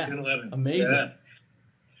 11th. Yeah, June 11th. Amazing. Yeah.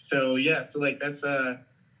 So like that's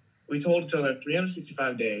we told each other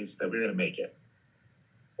 365 days that we were gonna make it,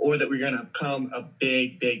 or that we're gonna come a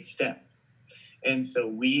big step. And so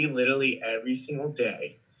we literally every single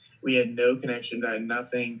day, we had no connection, that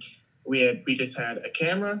nothing. We just had a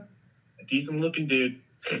camera, a decent looking dude,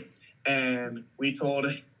 and we told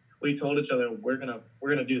each other we're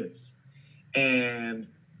gonna do this. And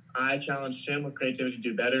I challenged him with creativity to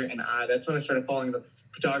do better, and that's when I started falling in the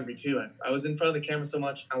photography too. I was in front of the camera so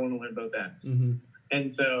much, I want to learn both ends. Mm-hmm. And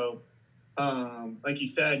so like you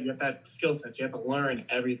said, you have to have skill sets. You have to learn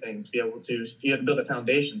everything to be able to. You have to build a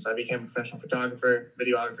foundation. So I became a professional photographer,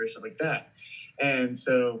 videographer, stuff like that. And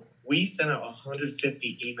so we sent out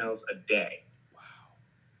 150 emails a day. Wow.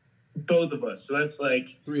 Both of us. So that's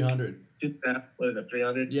like 300. What is that?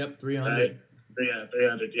 300. Yep, 300. Right? Yeah,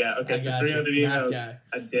 300. Yeah. Okay, so 300 emails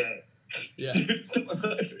a day. Yeah. Dude,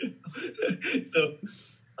 so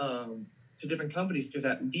to different companies, because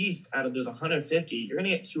at least out of those 150, you're going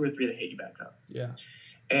to get 2 or 3 that hit you back up. Yeah.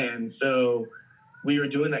 And so we were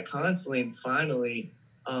doing that constantly, and finally,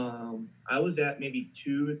 I was at maybe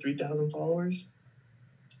 2,000 or 3,000 followers,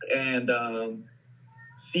 and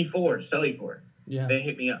Cellucor, yeah, they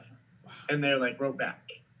hit me up, and they're like, wrote back,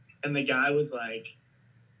 and the guy was like,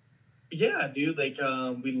 yeah, dude, like,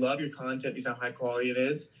 we love your content, because how high quality it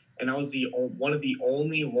is. And I was one of the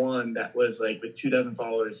only one that was like with 2,000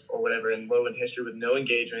 followers or whatever, and low in history with no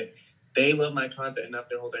engagement. They love my content enough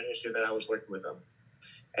to hold their history that I was working with them.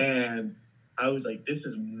 And I was like, this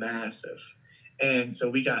is massive. And so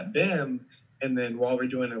we got them. And then while we're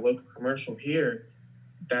doing a local commercial here,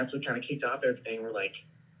 that's what kind of kicked off everything. We're like,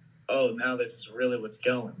 oh, now this is really what's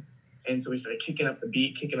going. And so we started kicking up the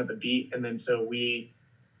beat. And then so we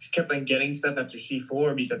just kept on getting stuff after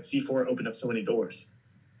C4, because that C4 opened up so many doors.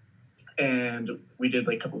 And we did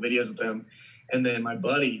like a couple videos with them. And then my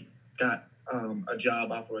buddy got a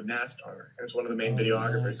job offer with NASCAR as one of the main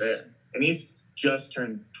videographers there. And he's just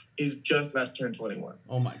about to turn 21.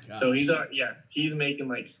 Oh my God. So he's making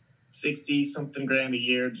like 60 something grand a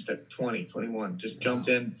year just at 21, just jumped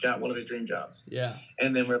in, got one of his dream jobs. Yeah.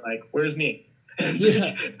 And then we're like, where's me?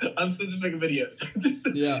 Yeah. I'm still just making videos.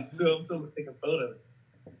 Yeah. So I'm still taking photos.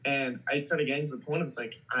 And I started getting to the point of it's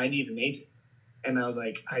like, I need an agent. And I was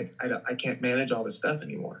like, I can't manage all this stuff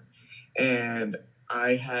anymore. And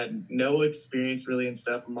I had no experience really in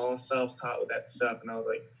stuff. I'm all self-taught with that stuff. And I was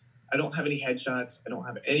like, I don't have any headshots. I don't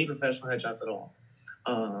have any professional headshots at all.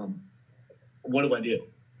 What do I do?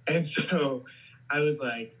 And so I was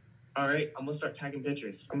like, all right, I'm going to start tagging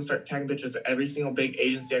pictures. I'm going to start tagging pictures of every single big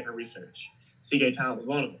agency I can research. CK Talent was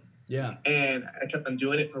one of them. Yeah. And I kept on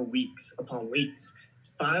doing it for weeks upon weeks.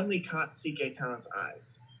 Finally caught CK Talent's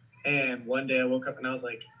eyes. And one day I woke up and I was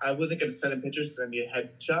like, I wasn't going to send in pictures because I needed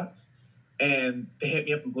headshots. And they hit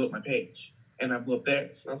me up and blew up my page. And I blew up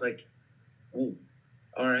theirs. And I was like, ooh,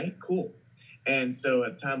 all right, cool. And so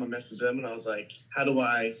at the time I messaged them and I was like, how do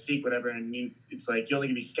I seek whatever? And it's like, you only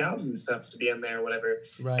can be scouted and stuff to be in there or whatever,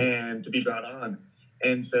 right. and to be brought on.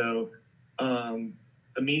 And so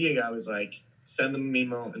the media guy was like, send them an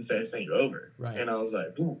email and say I sent you over. Right. And I was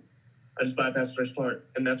like, boom, I just bypassed the first part.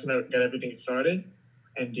 And that's when I got everything started.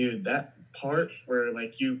 And dude, that part where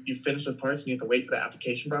like you finish those parts and you have to wait for the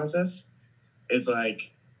application process is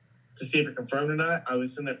like, to see if you're confirmed or not. I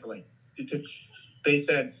was in there for like, they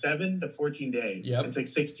said 7 to 14 days. Yep. It took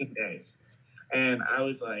 16 days. And I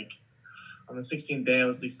was like, on the 16th day, I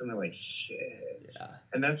was like, sitting there like, shit. Yeah.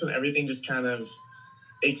 And that's when everything just kind of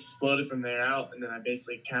exploded from there out. And then I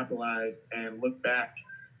basically capitalized and looked back.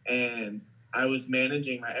 And I was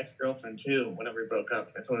managing my ex-girlfriend too whenever we broke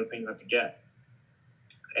up. I told her things I had to get.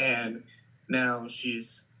 And now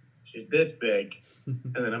she's this big.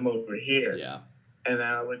 And then I'm over here. Yeah. And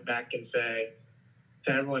then I look back and say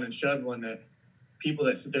to everyone and show everyone that people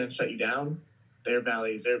that sit there and shut you down, their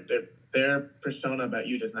values, their persona about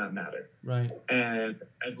you does not matter. Right. And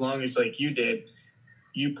as long as like you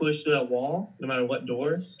push through that wall, no matter what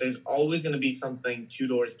door, there's always going to be something 2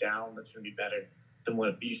 doors down that's going to be better than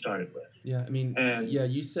what you started with. Yeah, I mean, and yeah,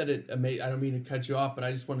 you said it. I don't mean to cut you off, but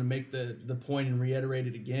I just want to make the point and reiterate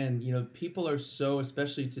it again. You know, people are so,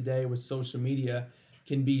 especially today with social media,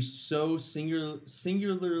 can be so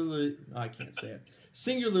singularly. I can't say it.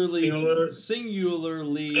 Singularly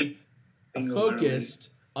focused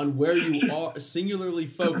on where you are. Singularly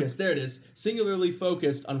focused. There it is. Singularly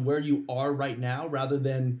focused on where you are right now, rather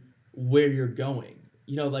than where you're going.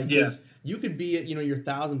 You know, like yes. You could be at, your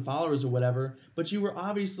 1,000 followers or whatever, but you were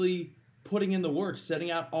obviously putting in the work,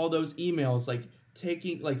 setting out all those emails,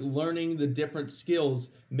 learning the different skills,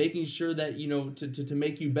 making sure that, to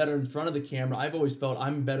make you better in front of the camera. I've always felt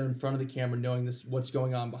I'm better in front of the camera knowing what's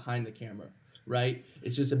going on behind the camera, right?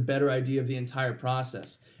 It's just a better idea of the entire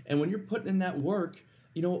process. And when you're putting in that work,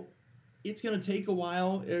 it's going to take a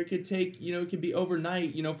while. It could take, it could be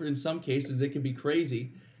overnight, in some cases it could be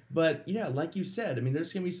crazy. But yeah, like you said, I mean,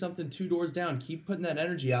 there's going to be something 2 doors down. Keep putting that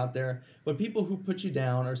energy out there. But people who put you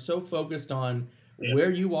down are so focused on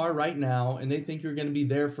where you are right now, and they think you're going to be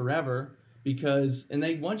there forever and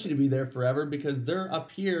they want you to be there forever because they're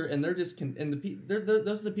up here and they're just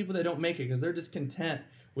those are the people that don't make it because they're just content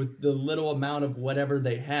with the little amount of whatever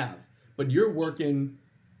they have. But you're working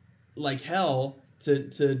like hell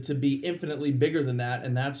to be infinitely bigger than that,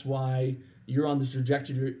 and that's why you're on the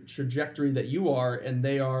trajectory that you are, and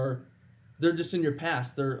they're just in your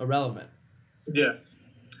past. They're irrelevant. Yes.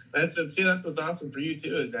 That's what's awesome for you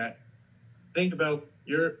too, is that think about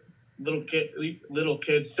your little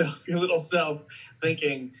kid self, your little self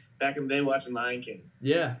thinking back in the day watching Lion King.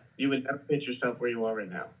 Yeah. You would never picture yourself where you are right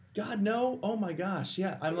now. God, no. Oh my gosh.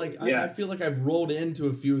 Yeah. I'm like, yeah. I feel like I've rolled into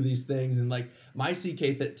a few of these things, and like my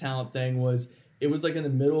CK talent thing was like in the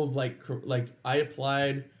middle of like I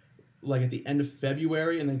applied like at the end of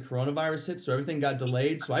February, and then coronavirus hit, so everything got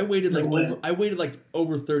delayed. So I waited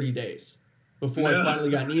over 30 days before I finally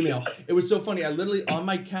got an email. It was so funny. I literally on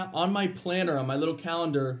my planner, on my little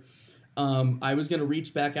calendar, I was gonna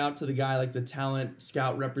reach back out to the guy, like the talent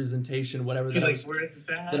scout representation, whatever that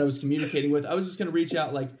I was communicating with. I was just gonna reach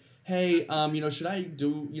out like, hey, should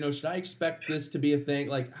I expect this to be a thing?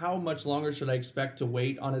 Like, how much longer should I expect to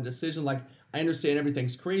wait on a decision? Like, I understand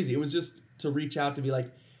everything's crazy. It was just to reach out to be like,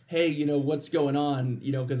 hey, what's going on?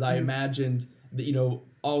 Because I imagined that,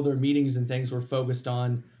 all their meetings and things were focused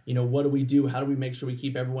on, what do we do? How do we make sure we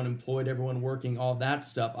keep everyone employed, everyone working, all that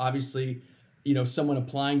stuff. Obviously, someone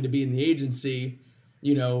applying to be in the agency,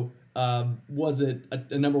 wasn't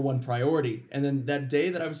a number one priority. And then that day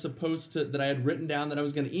that I had written down that I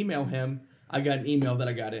was going to email him, I got an email that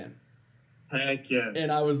I got in. Heck yes.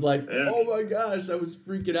 And I was like, oh my gosh, I was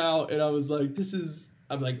freaking out. And I was like,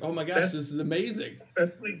 I'm like, oh my gosh, this is amazing.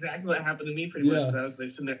 That's exactly what happened to me pretty much. I was like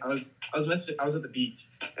sitting there, I was at the beach,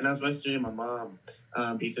 and I was messaging my mom.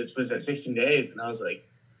 He said it was at 16 days, and I was like,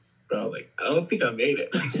 bro, like, I don't think I made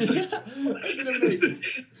it.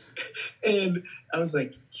 And I was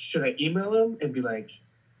like, should I email him and be like,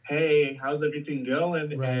 hey, how's everything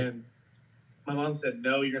going? Right. And my mom said,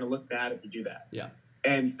 no, you're gonna look bad if you do that. Yeah.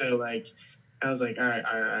 And so like, I was like, all right,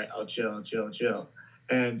 I'll chill.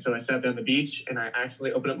 And so I sat down on the beach, and I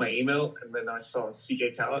accidentally opened up my email, and then I saw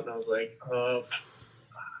CK Talent, and I was like, oh,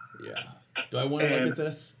 yeah. Do I want to look at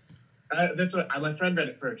this? That's what my friend read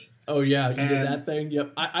it first. Oh yeah, you did that thing.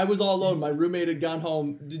 Yep. I was all alone. My roommate had gone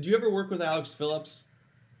home. Did you ever work with Alex Phillips?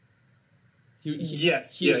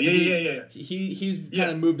 Yes. Yeah. He's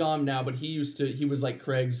kind of moved on now, but he was like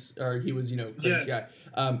Craig's, or he was Craig's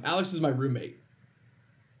guy. Alex is my roommate.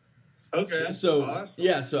 Okay. So Awesome.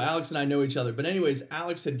 yeah, so Alex and I know each other. But anyways,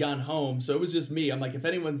 Alex had gone home, so it was just me. I'm like,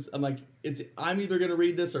 I'm either gonna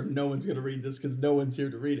read this or no one's gonna read this because no one's here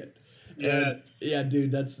to read it. And Yes. yeah,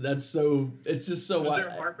 dude, that's so. It's just so. Was there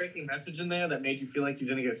a heartbreaking message in there that made you feel like you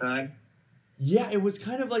didn't get signed? Yeah, it was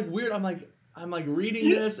kind of like weird. I'm like reading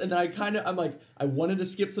this, and then I wanted to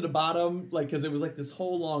skip to the bottom, like because it was like this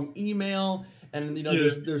whole long email, and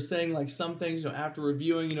they're saying like some things, after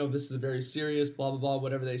reviewing, this is very serious, blah blah blah,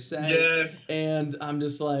 whatever they say. Yes. And I'm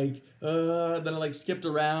just like, then I like skipped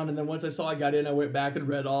around, and then once I saw I got in, I went back and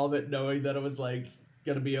read all of it, knowing that it was like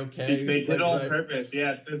gonna be okay. They did like, it on right. purpose.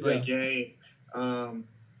 Yeah, it says like, "Yay,"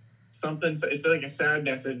 something. It's like a sad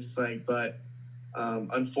message. It's like, but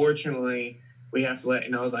unfortunately, we have to let.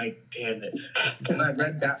 And I was like, "Damn it!" And I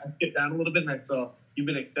read that. I skipped down a little bit, and I saw you've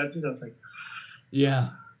been accepted. I was like,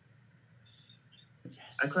 yeah. Yes.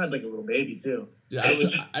 I cried like a little baby too. Dude,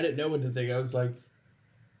 I didn't know what to think. I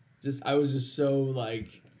was just so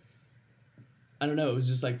like, I don't know. It was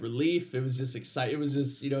just like relief. It was just exciting. It was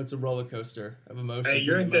just, it's a roller coaster of emotions. Hey,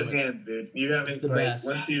 you're in good hands, dude. You haven't the best.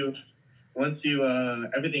 once you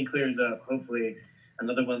everything clears up. Hopefully,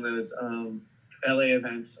 another one of those LA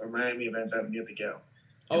events or Miami events. I'm good to go.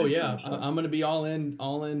 Oh yeah, I'm gonna be all in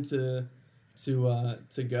to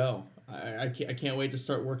go. I can't wait to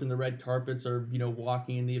start working the red carpets or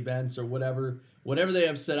walking in the events or whatever they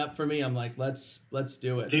have set up for me. I'm like, let's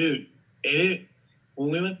do it, dude. When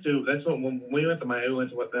we went to when we went to Miami, we went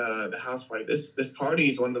to the house party. This party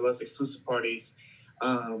is one of the most exclusive parties,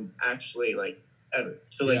 actually, like ever.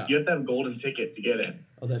 So like you have to have a golden ticket to get in.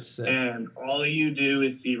 Oh, that's sick. And all you do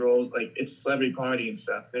is see rolls, like it's a celebrity party and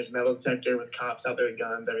stuff. There's metal detector with cops out there with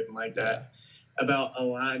guns, everything like that. About a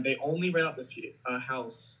line, they only rent out this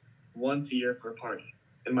house once a year for a party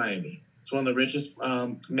in Miami. It's one of the richest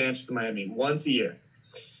mansions in Miami, once a year.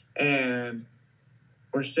 And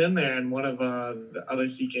we're sitting there, and one of the other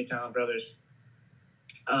CK Talent brothers.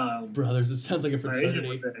 Brothers, it sounds like a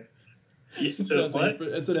fraternity. Yeah, so what?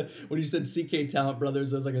 When you said CK Talent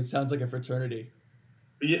brothers, I was like, it sounds like a fraternity.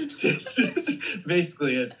 Yeah,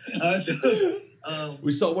 basically is.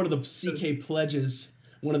 We saw one of the CK pledges,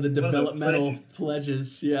 one of the developmental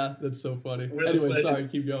pledges. Yeah, that's so funny. Anyway, sorry,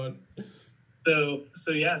 keep going. So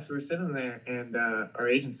we're sitting there, and our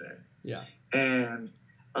agent's there. Yeah. And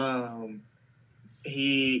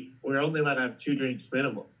we're only allowed to have 2 drinks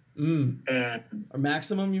minimum. And or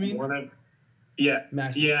maximum, you mean? Maximum. Yeah,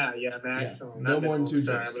 maximum. Yeah. No more than 2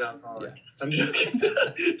 Sorry, drinks. I'm an alcoholic. Yeah. I'm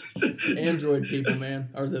joking. Android people, man,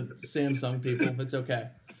 or the Samsung people. It's okay.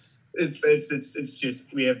 It's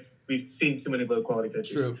just we've seen too many low quality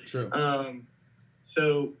pictures. True.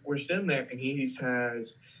 So we're sitting there, and he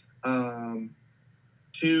has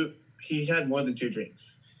he had more than 2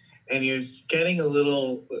 drinks, and he was getting a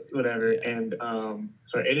little whatever. And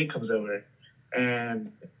so our agent comes over,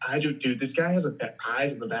 and dude, this guy has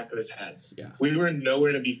eyes in the back of his head. Yeah. We were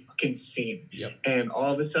nowhere to be fucking seen. Yep. And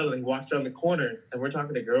all of a sudden, he walks around the corner, and we're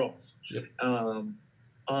talking to girls. Yep.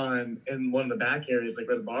 In one of the back areas, like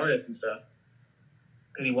where the bar is and stuff.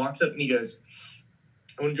 And he walks up and he goes,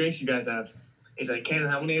 "How many drinks you guys have?" He's like, "Canaan,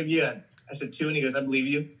 how many have you had?" I said 2, and he goes, "I believe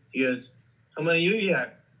you." He goes, "How many of you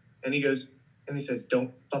had?" And he says,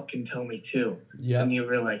 "Don't fucking tell me 2." Yeah. And you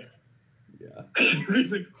were like, yeah.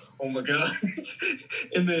 like, oh my god.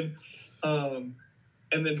 and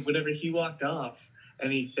then whenever he walked off,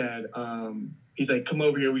 and he said, he's like, "Come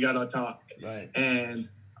over here, we gotta talk." Right. And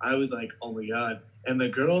I was like, oh my god. And the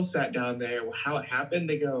girls sat down there. How it happened,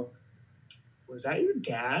 they go, "Was that your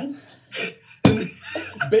dad?"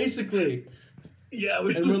 Basically. Yeah.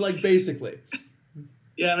 And we're like, basically.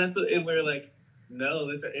 Yeah, and we're like, "No,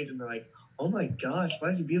 that's our agent." They're like, "Oh my gosh, why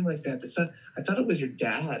is he being like that? I thought it was your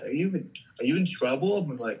dad. Are you in trouble?" And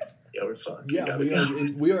we're like, "Yeah, we're fucked." Yeah,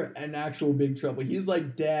 we are in actual big trouble. He's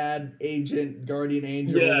like dad, agent, guardian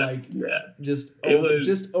angel, just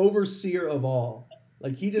overseer of all.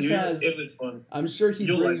 Like he just has. It was fun. I'm sure he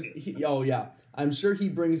brings. I'm sure he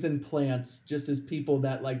brings in plants just as people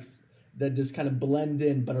that just kind of blend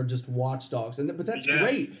in, but are just watchdogs. But that's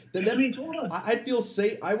great. That's what he told us. I feel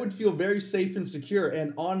safe. I would feel very safe and secure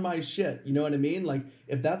and on my shit. You know what I mean? Like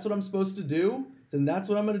if that's what I'm supposed to do, then that's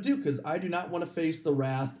what I'm going to do, because I do not want to face the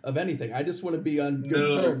wrath of anything. I just want to be on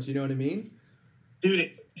good terms. You know what I mean?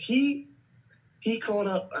 Dude, he called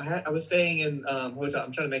up. I was staying in hotel.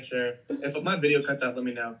 I'm trying to make sure. If my video cuts out, let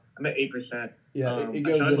me know. I'm at 8%. Yeah, it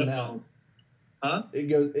goes in now. Phone. Huh? It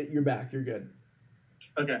goes. You're back. You're good.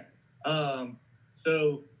 Okay.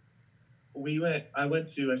 So I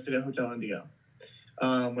stayed at Hotel Indigo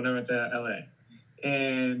when I went to LA,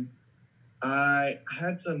 and I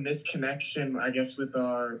had some misconnection, I guess, with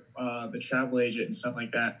our the travel agent and stuff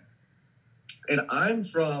like that. And I'm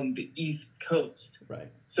from the East Coast. Right.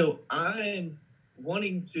 So I'm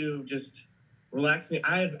wanting to just relax me.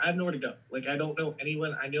 I have nowhere to go. Like, I don't know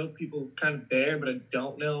anyone. I know people kind of there, but I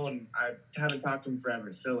don't know, and I haven't talked to them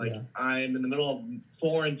forever. So, like, I'm in the middle of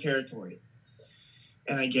foreign territory.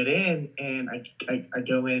 And I get in, and I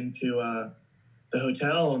go into the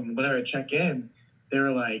hotel, and whenever I check in, they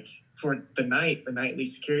were like, for the nightly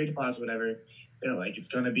security deposit, whatever, they're like, it's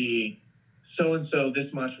going to be so-and-so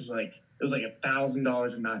this much. Was like, it was like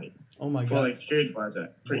 $1,000 a night. Oh my for God. like security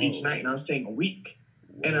deposit for each night, and I was staying a week.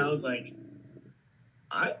 And I was like,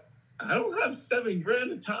 I don't have $7,000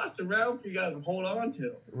 to toss around for you guys to hold on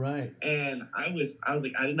to. Right. And I was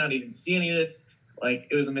like, I did not even see any of this. Like,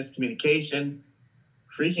 it was a miscommunication.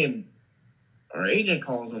 Freaking our agent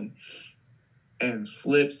calls him and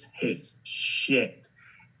flips his shit.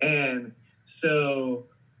 And so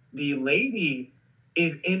the lady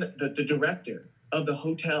is in the director of the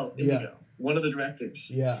hotel Indigo, one of the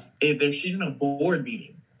directors. Yeah. She's in a board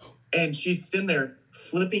meeting, and she's sitting there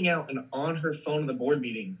flipping out and on her phone in the board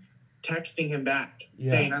meeting, texting him back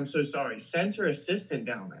saying, I'm so sorry. Sends her assistant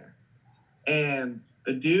down there. And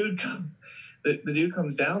the dude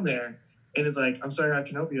comes down there and is like, I'm sorry, I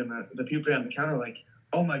can help you. And the people behind the counter are like,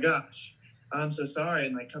 oh my gosh, I'm so sorry.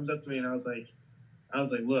 And like comes up to me, and I was like,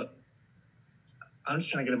 look, I'm just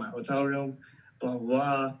trying to get in my hotel room, blah, blah,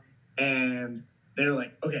 blah. And they're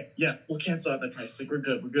like, okay, yeah, we'll cancel out that price. Like, we're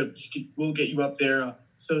good. We'll get you up there.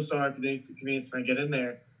 So sorry for the inconvenience. And I get in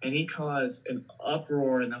there, and he caused an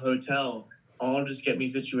uproar in the hotel, all to just get me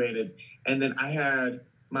situated. And then I had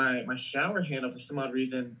my shower handle, for some odd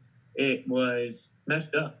reason, it was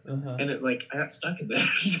messed up. And it I got stuck in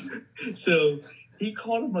there. So he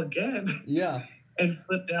called him again. Yeah. And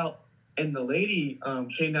flipped out. And the lady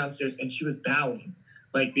came downstairs, and she was bowing,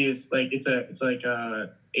 like, because like it's like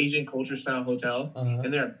a Asian culture style hotel,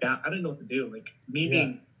 and they're I didn't know what to do. Like, me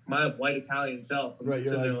being my white Italian self, I'm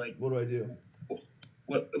sitting there like, what do I do?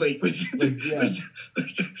 What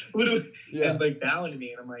what do and like bowing to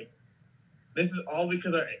me, and I'm like, this is all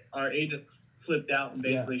because our agent flipped out and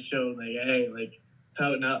basically showed like, hey, like,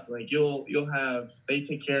 toughen up, like they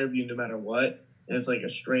take care of you no matter what. And it's like a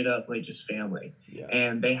straight up, like, just family. Yeah.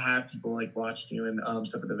 And they have people like watching you and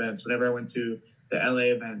stuff at the events. Whenever I went to the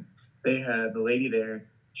LA event, they had the lady there.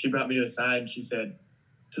 She brought me to the side, and she said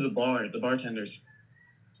to the bartenders,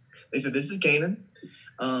 they said, this is Canaan.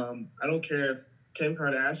 I don't care if Kim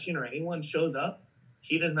Kardashian or anyone shows up.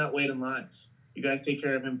 He does not wait in lines. You guys take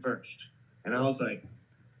care of him first. And I was like,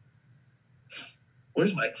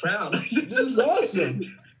 where's my crown? This is awesome.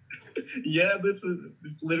 Yeah, this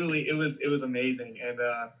literally, it was amazing. And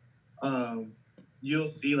you'll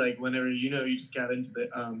see, like, whenever you just got into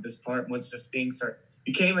the this part, once this thing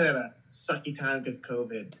you came in at a sucky time because of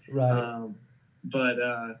COVID, right?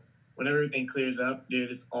 But when everything clears up, dude,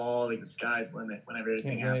 it's all like the sky's limit. Whenever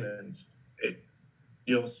everything happens,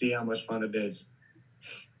 you'll see how much fun it is.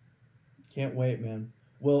 Can't wait, man.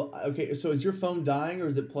 Well, okay, so is your phone dying or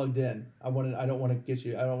is it plugged in? I don't want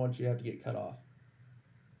you to have to get cut off.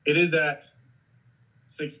 It is at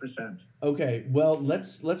 6%. Okay, well,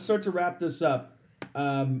 let's start to wrap this up.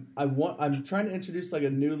 I'm trying to introduce like a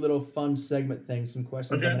new little fun segment thing, some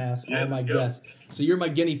questions I'm gonna ask all my guests. So you're my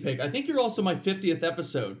guinea pig. I think you're also my 50th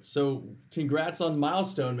episode. So congrats on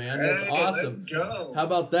milestone, man. That's awesome. Let's go. How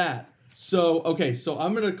about that? So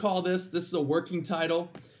I'm gonna call this is a working title.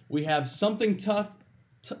 We have something tough,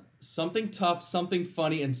 something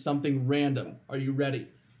funny, and something random. Are you ready?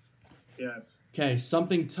 Yes. Okay,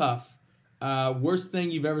 something tough. Worst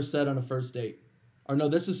thing you've ever said on a first date. Or no,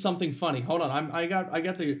 this is something funny. Hold on. I got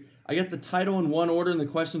the title in one order and the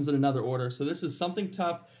questions in another order. So this is something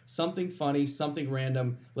tough, something funny, something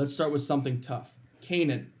random. Let's start with something tough.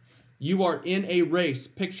 Canaan, you are in a race.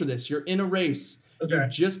 Picture this. You're in a race. Okay. You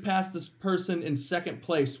just passed this person in second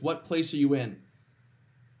place. What place are you in?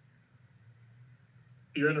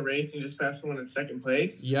 You're in a race and you just passed someone in second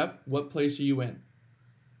place? Yep. What place are you in?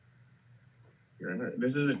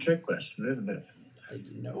 This is a trick question, isn't it?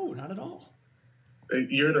 No, not at all.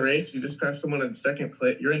 You're in a race. You just passed someone in second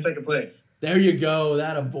place. You're in second place. There you go.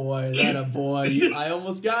 That a boy. I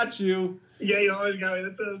almost got you. Yeah, you always got me.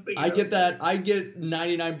 That's what I was thinking. I get that. I get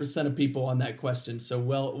 99% of people on that question. So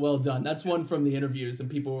well done. That's one from the interviews, and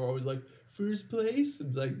people were always like, first place.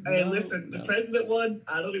 It's like, hey, listen, the president one.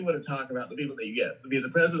 I don't even want to talk about the people that you get, because the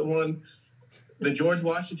president one, the George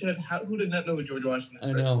Washington. Who does not know who George Washington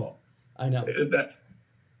is? First of all, I know.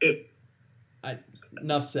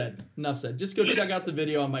 Enough said. Just go check out the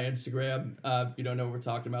video on my Instagram. If you don't know what we're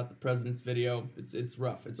talking about, the president's video. It's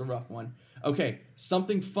rough. It's a rough one. Okay,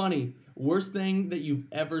 something funny. Worst thing that you've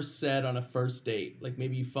ever said on a first date? Like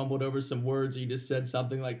maybe you fumbled over some words or you just said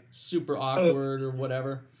something like super awkward or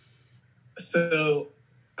whatever. So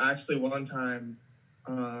actually one time,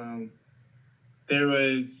 there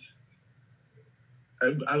was,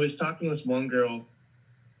 I was talking to this one girl,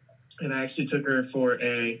 and I actually took her for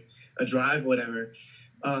a drive, whatever.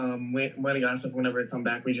 When I got stuff, whenever I come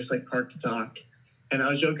back, we just like parked to talk, and I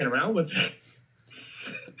was joking around with her,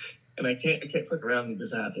 and I can't fuck around with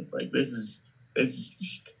this happened. Like this is,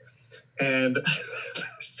 and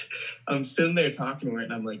I'm sitting there talking to her,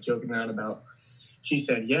 and I'm like joking around about. She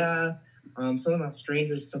said, "Yeah, something about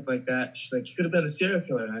strangers and stuff like that." She's like, "You could have been a serial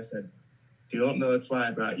killer," and I said, "You don't know that's why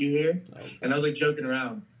I brought you here." And I was like joking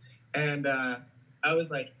around, and I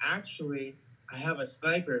was like, "Actually, I have a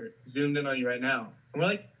sniper zoomed in on you right now." And we're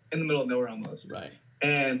like in the middle of nowhere almost. Right.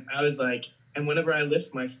 And I was like, and whenever I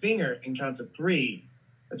lift my finger and count to 3,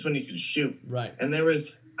 that's when he's gonna shoot. Right. And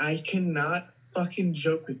I cannot fucking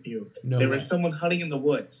joke with you. No there way. was someone hunting in the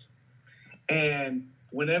woods, and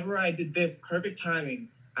whenever I did this, perfect timing,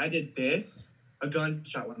 I did this, a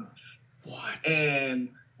gunshot went off. What? And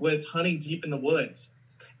was hunting deep in the woods,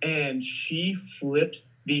 and she flipped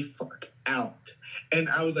the fuck out. And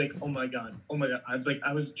I was like, oh my god.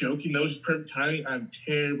 I was joking. That was just perfect timing. I'm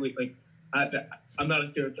terribly, like, I'm not a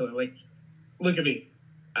serial killer. Like, look at me.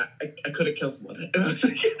 I couldn't kill someone. And I was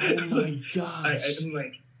like, oh my gosh. I'm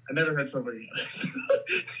like, I never heard from her again.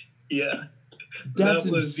 Yeah. That's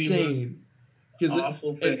that was insane. The most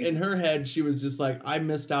awful thing. In her head, she was just like, I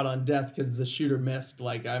missed out on death because the shooter missed.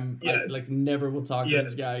 Like, I never will talk to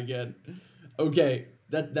this guy again. Okay.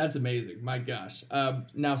 That's amazing. My gosh.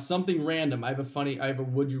 Now something random. I have a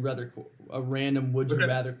random would you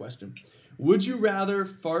rather question. Would you rather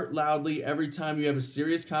fart loudly every time you have a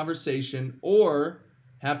serious conversation or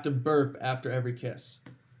have to burp after every kiss?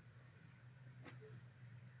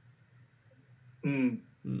 I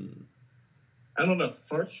don't know.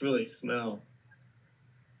 Farts really smell.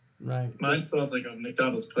 Right. Mine smells like a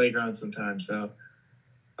McDonald's playground sometimes. So,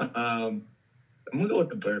 I'm gonna go with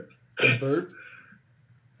the burp. The burp.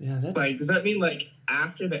 Yeah, that's like. Does that mean like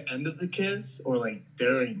after the end of the kiss or like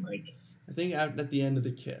during? Like, I think at the end of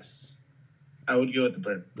the kiss. I would go with the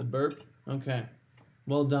burp. The burp. Okay.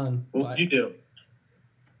 Well done. What would you do?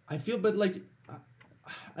 I feel, but like,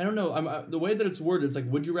 I don't know. The way that it's worded, it's like,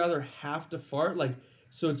 would you rather have to fart? Like,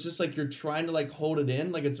 so it's just like you're trying to like hold it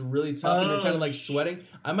in, like it's really tough and you're kind of like sweating.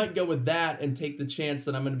 I might go with that and take the chance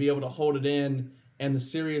that I'm going to be able to hold it in and the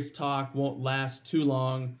serious talk won't last too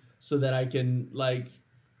long so that I can like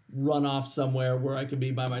run off somewhere where I can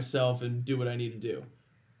be by myself and do what I need to do.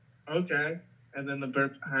 Okay. And then the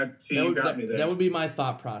burp you got me there. That would be my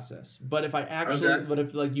thought process. But if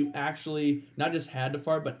if like you actually not just had to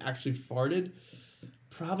fart, but actually farted,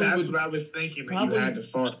 that's what I was thinking. That you had to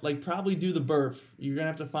fart. Like probably do the burp. You're gonna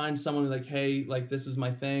have to find someone like, hey, like this is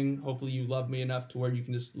my thing. Hopefully you love me enough to where you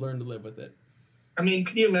can just learn to live with it. I mean,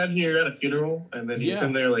 can you imagine you're at a funeral and then you're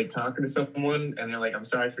sitting there like talking to someone and they're like, "I'm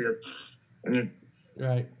sorry for your," and you're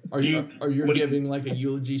right. Or you're giving like a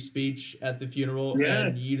eulogy speech at the funeral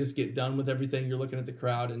and you just get done with everything. You're looking at the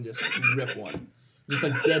crowd and just rip one. Just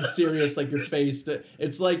like dead serious, like your face.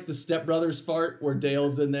 It's like the Step Brothers fart where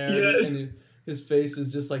Dale's in there and his face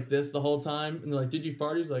is just like this the whole time. And they're like, "Did you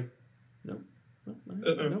fart?" He's like, "No,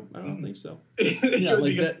 I don't think so." Yeah,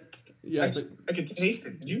 like that. Yeah, it's like I could taste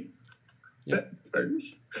it. Did you? Is that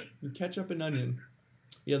burgers? Ketchup and onion.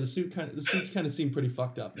 Yeah, the suits kind of seem pretty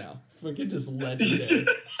fucked up now. Fucking just legendary.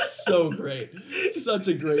 So great. Such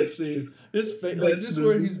a great scene. His face, like just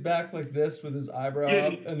where he's back like this with his eyebrow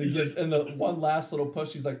up, and and the one last little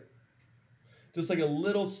push. He's like, just like a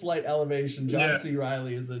little slight elevation. John C.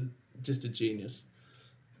 Reilly is just a genius.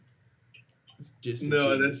 That's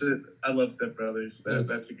it. I love Step Brothers.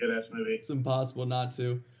 That's a good ass movie. It's impossible not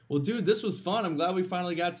to. Well, dude, this was fun. I'm glad we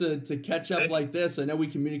finally got to catch up like this. I know we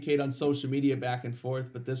communicate on social media back and forth,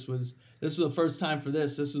 but this was the first time for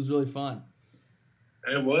this. This was really fun.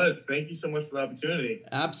 It was. Thank you so much for the opportunity.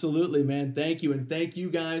 Absolutely, man. Thank you. And thank you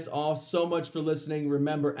guys all so much for listening.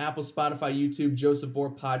 Remember, Apple, Spotify, YouTube, Joseph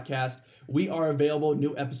Vore Podcast. We are available.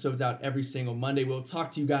 New episodes out every single Monday. We'll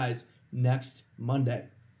talk to you guys next Monday.